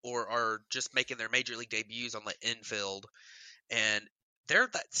AAA or are just making their major league debuts on the infield, and they're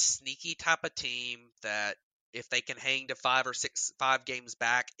that sneaky type of team that if they can hang to 5 games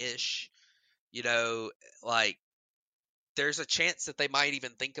back ish, like there's a chance that they might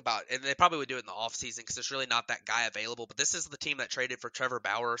even think about, and they probably would do it in the offseason because there's really not that guy available. But this is the team that traded for Trevor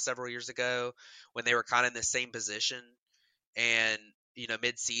Bauer several years ago when they were kind of in the same position. And,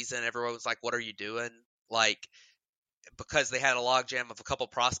 mid-season, everyone was like, what are you doing? Like, because they had a logjam of a couple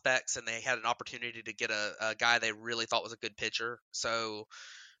prospects and they had an opportunity to get a guy they really thought was a good pitcher. So,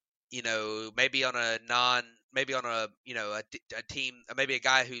 maybe on a team, maybe a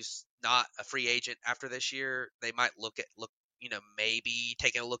guy who's not a free agent after this year, they might maybe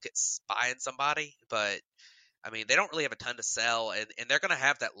taking a look at buying somebody. But I mean, they don't really have a ton to sell, and they're going to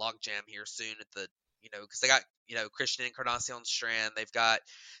have that logjam here soon at the, because they got, Christian Encarnacion Strand, they've got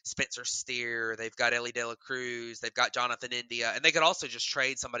Spencer Steer, they've got Elly De La Cruz, they've got Jonathan India, and they could also just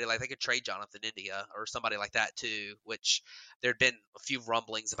trade somebody they could trade Jonathan India or somebody like that too, which there'd been a few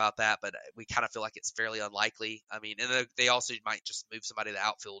rumblings about that, but we kind of feel like it's fairly unlikely. I mean, and they also might just move somebody to the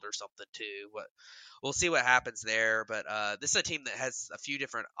outfield or something too. But we'll see what happens there. But this is a team that has a few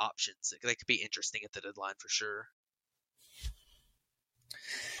different options. They could be interesting at the deadline for sure.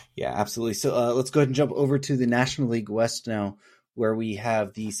 Yeah, absolutely. So let's go ahead and jump over to the National League West now, where we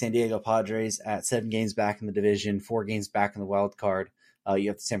have the San Diego Padres at 7 games back in the division, 4 games back in the wild card. You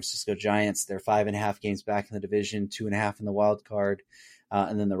have the San Francisco Giants. They're 5.5 games back in the division, 2.5 in the wild card.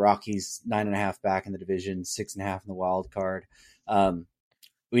 And then the Rockies, 9.5 back in the division, 6.5 in the wild card.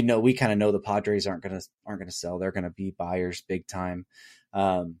 We kind of know the Padres aren't gonna sell. They're gonna be buyers big time.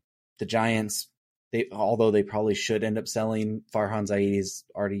 The Giants, although they probably should end up selling, Farhan Zaidi's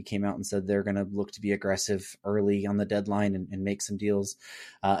already came out and said they're gonna look to be aggressive early on the deadline and make some deals.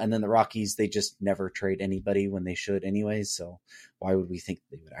 And then the Rockies, they just never trade anybody when they should anyways. So why would we think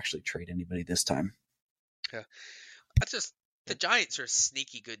they would actually trade anybody this time? Yeah, that's just the Giants are a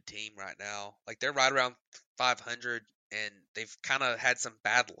sneaky good team right now. Like they're right around 500, and they've kind of had some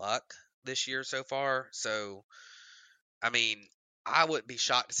bad luck this year so far. So, I mean, I wouldn't be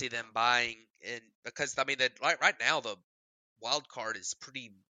shocked to see them buying in because I mean that right now the wild card is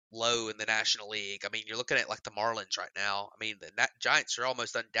pretty low in the National League. I mean, you're looking at like the Marlins right now. I mean, the Giants are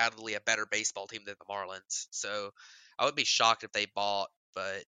almost undoubtedly a better baseball team than the Marlins. So, I would be shocked if they bought,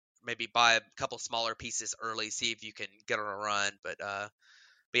 but maybe buy a couple smaller pieces early, see if you can get on a run. But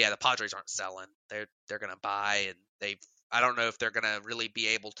yeah, the Padres aren't selling. They're gonna buy, and I don't know if they're gonna really be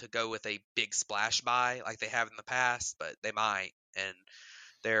able to go with a big splash buy like they have in the past, but they might. And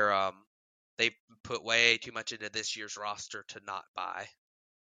they've put way too much into this year's roster to not buy.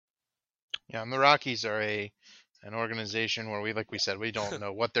 Yeah, and the Rockies are an organization where like we said, we don't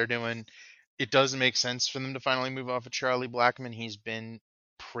know what they're doing. It does make sense for them to finally move off of Charlie Blackmon. He's been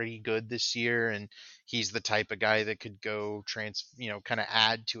pretty good this year, and he's the type of guy that could go kind of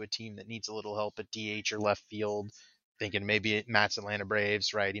add to a team that needs a little help at DH or left field. Thinking maybe Matt's Atlanta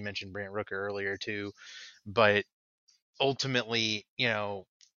Braves, right? He mentioned Brant Rooker earlier too, but ultimately,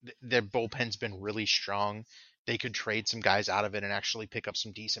 their bullpen's been really strong. They could trade some guys out of it and actually pick up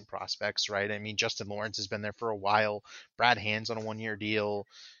some decent prospects, right? I mean, Justin Lawrence has been there for a while. Brad Hand's on a 1-year deal.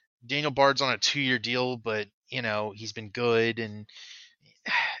 Daniel Bard's on a 2-year deal, but he's been good, and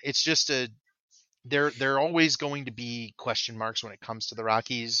it's just they're always going to be question marks when it comes to the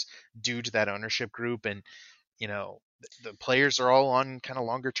Rockies due to that ownership group, and the players are all on kind of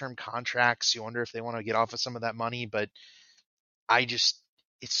longer term contracts. You wonder if they want to get off of some of that money, but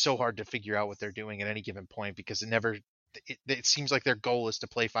it's so hard to figure out what they're doing at any given point because it seems like their goal is to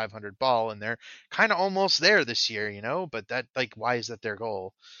play 500 ball, and they're kind of almost there this year, but why is that their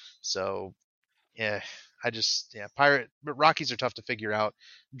goal? So yeah, but Rockies are tough to figure out.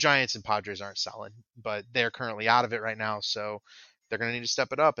 Giants and Padres aren't selling, but they're currently out of it right now, so they're going to need to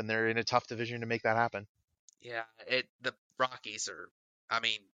step it up, and they're in a tough division to make that happen. Yeah, the Rockies are. I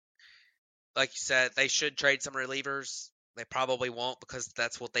mean, like you said, they should trade some relievers. They probably won't because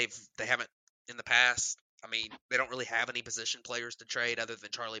that's what they haven't in the past. I mean, they don't really have any position players to trade other than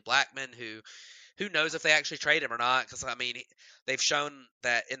Charlie Blackmon, who knows if they actually trade him or not? Because I mean, they've shown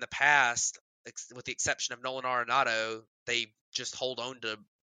that in the past, with the exception of Nolan Arenado, they just hold on to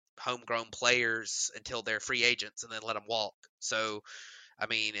homegrown players until they're free agents and then let them walk. So, I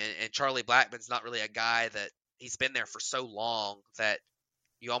mean, and Charlie Blackmon's not really a guy that he's been there for so long that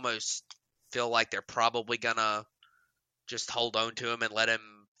you almost feel like they're probably gonna just hold on to him and let him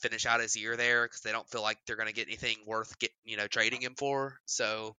finish out his year there because they don't feel like they're gonna get anything worth trading him for.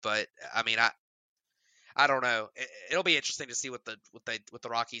 So, but I mean, I don't know. It'll be interesting to see what the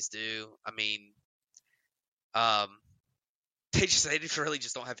Rockies do. I mean, um, they really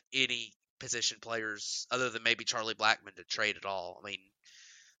just don't have any position players other than maybe Charlie Blackmon to trade at all. I mean,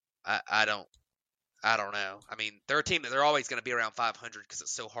 I don't know. I mean, they're a team that they're always going to be around 500 because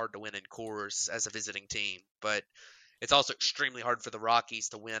it's so hard to win in Coors as a visiting team. But it's also extremely hard for the Rockies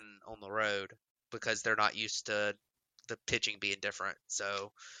to win on the road because they're not used to the pitching being different.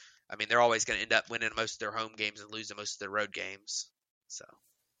 So, I mean, they're always going to end up winning most of their home games and losing most of their road games. So,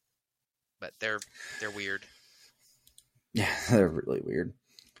 but they're weird. Yeah, they're really weird.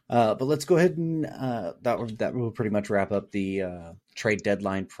 But let's go ahead and that will pretty much wrap up the trade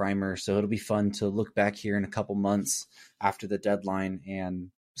deadline primer. So it'll be fun to look back here in a couple months after the deadline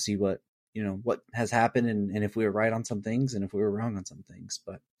and see what has happened and if we were right on some things and if we were wrong on some things.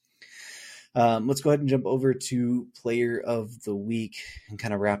 But let's go ahead and jump over to player of the week and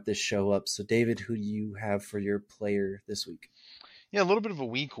kind of wrap this show up. So David, who do you have for your player this week? Yeah, a little bit of a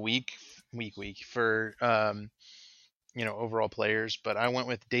week for overall players, but I went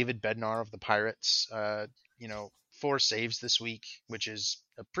with David Bednar of the Pirates. 4 saves this week, which is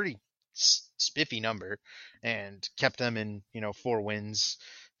a pretty spiffy number, and kept them in 4 wins.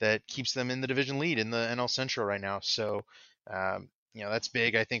 That keeps them in the division lead in the NL Central right now. So that's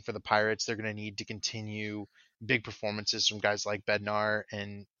big. I think for the Pirates, they're going to need to continue big performances from guys like Bednar,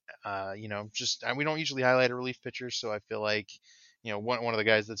 and we don't usually highlight a relief pitcher, so I feel like one of the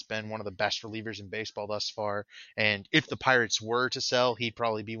guys that's been one of the best relievers in baseball thus far. And if the Pirates were to sell, he'd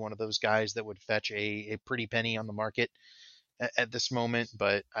probably be one of those guys that would fetch a pretty penny on the market at this moment.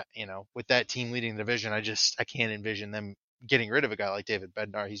 But with that team leading the division, I can't envision them getting rid of a guy like David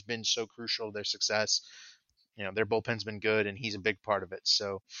Bednar. He's been so crucial to their success. Their bullpen's been good, and he's a big part of it.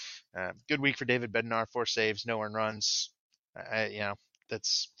 So, good week for David Bednar, 4 saves, no earned runs.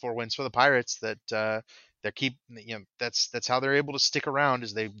 That's 4 wins for the Pirates. That's how they're able to stick around,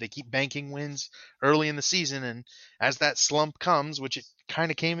 is they keep banking wins early in the season, and as that slump comes, which it kind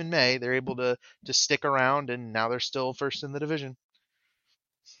of came in May, they're able to stick around, and now they're still first in the division.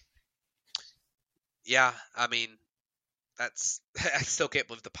 Yeah, I mean, that's I still can't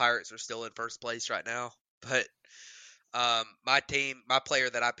believe the Pirates are still in first place right now. But my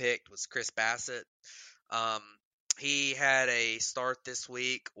player that I picked was Chris Bassett. He had a start this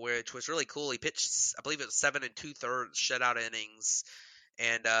week, which was really cool. He pitched, I believe it was 7 2/3 shutout innings,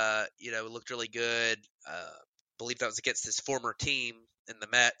 and it looked really good. Believe that was against his former team in the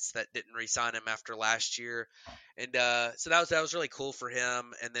Mets that didn't re-sign him after last year, and so that was really cool for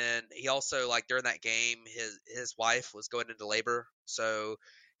him. And then he also, like, during that game, his wife was going into labor, so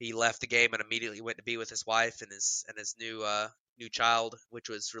he left the game and immediately went to be with his wife and his new child, which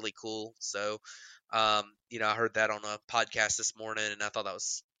was really cool. So I heard that on a podcast this morning, and I thought that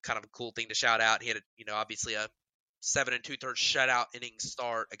was kind of a cool thing to shout out. He had obviously a 7 2/3 shutout inning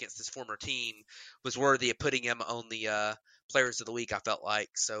start against his former team was worthy of putting him on the players of the week, I felt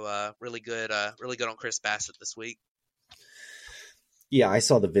like. So really good on Chris Bassett this week. Yeah, I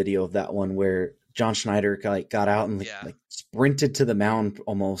saw the video of that one where John Schneider got out and sprinted to the mound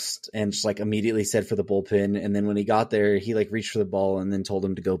almost, and just immediately said for the bullpen. And then when he got there, he reached for the ball and then told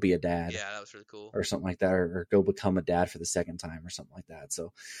him to go be a dad. Yeah, that was really cool. Or something like that, or go become a dad for the second time or something like that.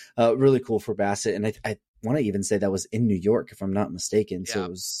 So really cool for Bassett. And I want to even say that was in New York, if I'm not mistaken. Yeah. So it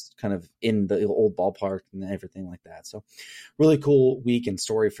was kind of in the old ballpark and everything like that. So really cool week and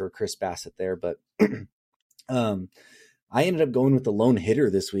story for Chris Bassett there. But I ended up going with the lone hitter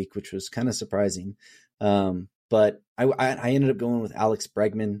this week, which was kind of surprising. But I ended up going with Alex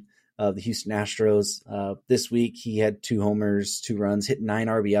Bregman of the Houston Astros. This week, he had 2 homers, 2 runs, hit 9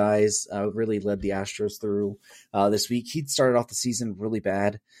 RBIs, really led the Astros through this week. He'd started off the season really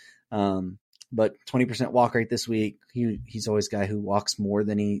bad, but 20% walk rate this week. He's always a guy who walks more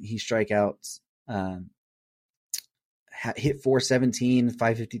than he strikeouts. Hit 417,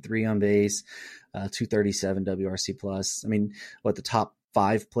 553 on base, 237 WRC plus. I mean, the top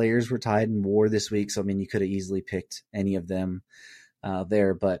 5 players were tied in WAR this week. So, I mean, you could have easily picked any of them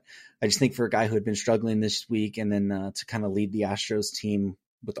there. But I just think for a guy who had been struggling this week, and then to kind of lead the Astros team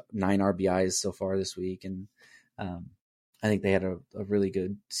with 9 RBIs so far this week. And I think they had a really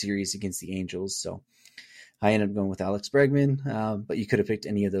good series against the Angels. So I ended up going with Alex Bregman, but you could have picked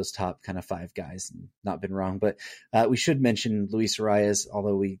any of those top kind of 5 guys and not been wrong. But we should mention Luis Arias,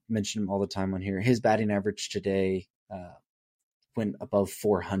 although we mention him all the time on here. His batting average today went above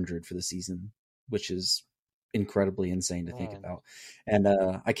 400 for the season, which is incredibly insane to think about. And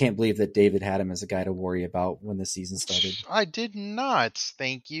I can't believe that David had him as a guy to worry about when the season started. I did not.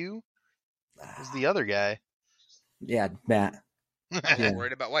 Thank you. It was the other guy. Yeah, Matt. Yeah.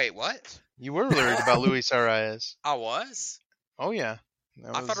 Worried about? Wait, what? You were worried about Luis Arias. I was. Oh yeah.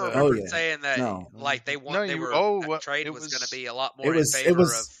 I thought I remembered saying that trade was going to be a lot more in favor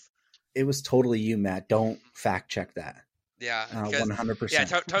of. It was totally you, Matt. Don't fact check that. Yeah, 100%. Yeah,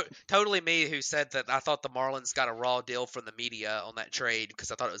 totally me who said that. I thought the Marlins got a raw deal from the media on that trade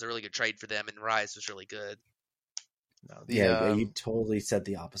because I thought it was a really good trade for them, and Arias was really good. No, you totally said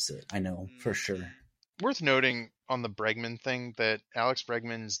the opposite. I know for sure. Worth noting on the Bregman thing that Alex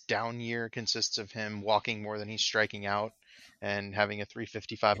Bregman's down year consists of him walking more than he's striking out and having a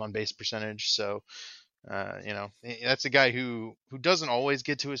 .355 on base percentage. So, that's a guy who doesn't always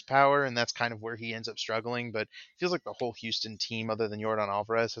get to his power, and that's kind of where he ends up struggling. But it feels like the whole Houston team, other than Yordan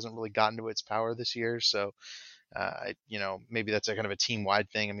Alvarez, hasn't really gotten to its power this year. So, maybe that's a kind of a team-wide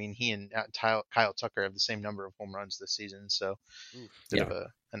thing. I mean, he and Kyle Tucker have the same number of home runs this season, so bit of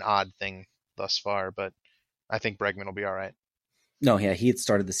an odd thing thus far, but I think Bregman will be all right. No, yeah, he had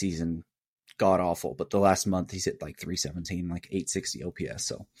started the season god awful, but the last month he's hit 317, 860 OPS.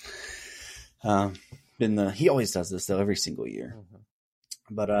 So, he always does this though every single year.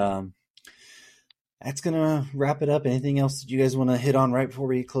 Mm-hmm. But that's gonna wrap it up. Anything else that you guys want to hit on right before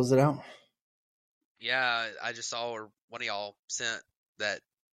we close it out? Yeah, I just saw where one of y'all sent that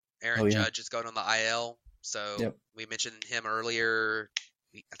Aaron Judge is going on the IL. So we mentioned him earlier.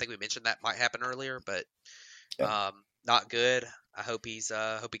 I think we mentioned that might happen earlier, but not good. I hope he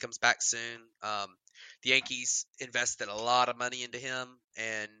comes back soon. the Yankees invested a lot of money into him,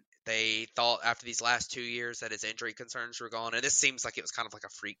 and they thought after these last 2 years that his injury concerns were gone. And this seems like it was kind of like a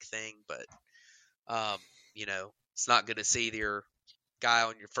freak thing, but it's not good to see your guy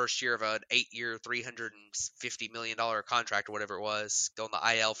on your first year of an 8-year, $350 million contract or whatever it was go on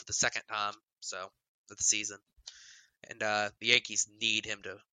the IL for the second time. So of the season, and the Yankees need him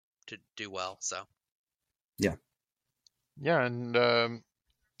to do well. So Yeah, and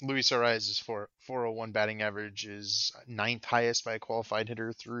Luis Arias's 401 batting average is ninth highest by a qualified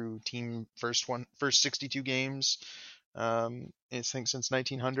hitter through team first 62 games. I think since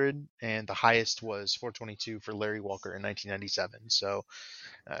 1900, and the highest was 422 for Larry Walker in 1997. So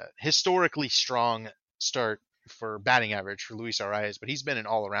historically strong start for batting average for Luis Arias, but he's been an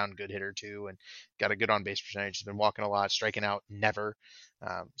all-around good hitter too, and got a good on-base percentage. He's been walking a lot, striking out never.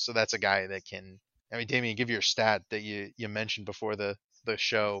 So that's a guy that can. I mean, Damien, give your stat that you mentioned before the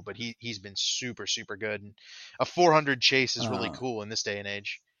show, but he's been super good, and a 400 chase is really cool in this day and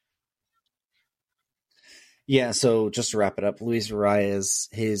age. Yeah, so just to wrap it up, Luis Arias,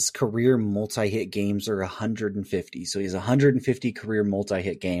 his career multi-hit games are 150. So he has 150 career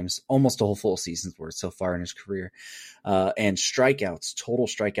multi-hit games, almost a whole full season's worth so far in his career. And strikeouts, total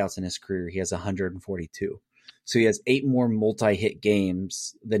strikeouts in his career, he has 142. So he has 8 more multi-hit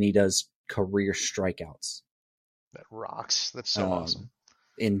games than he does career strikeouts. That rocks. That's so awesome.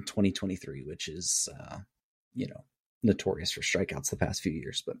 In 2023, which is, notorious for strikeouts the past few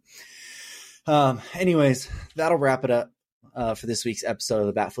years. But anyways, that'll wrap it up for this week's episode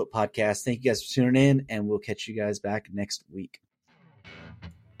of the Batfoot Podcast. Thank you guys for tuning in, and we'll catch you guys back next week.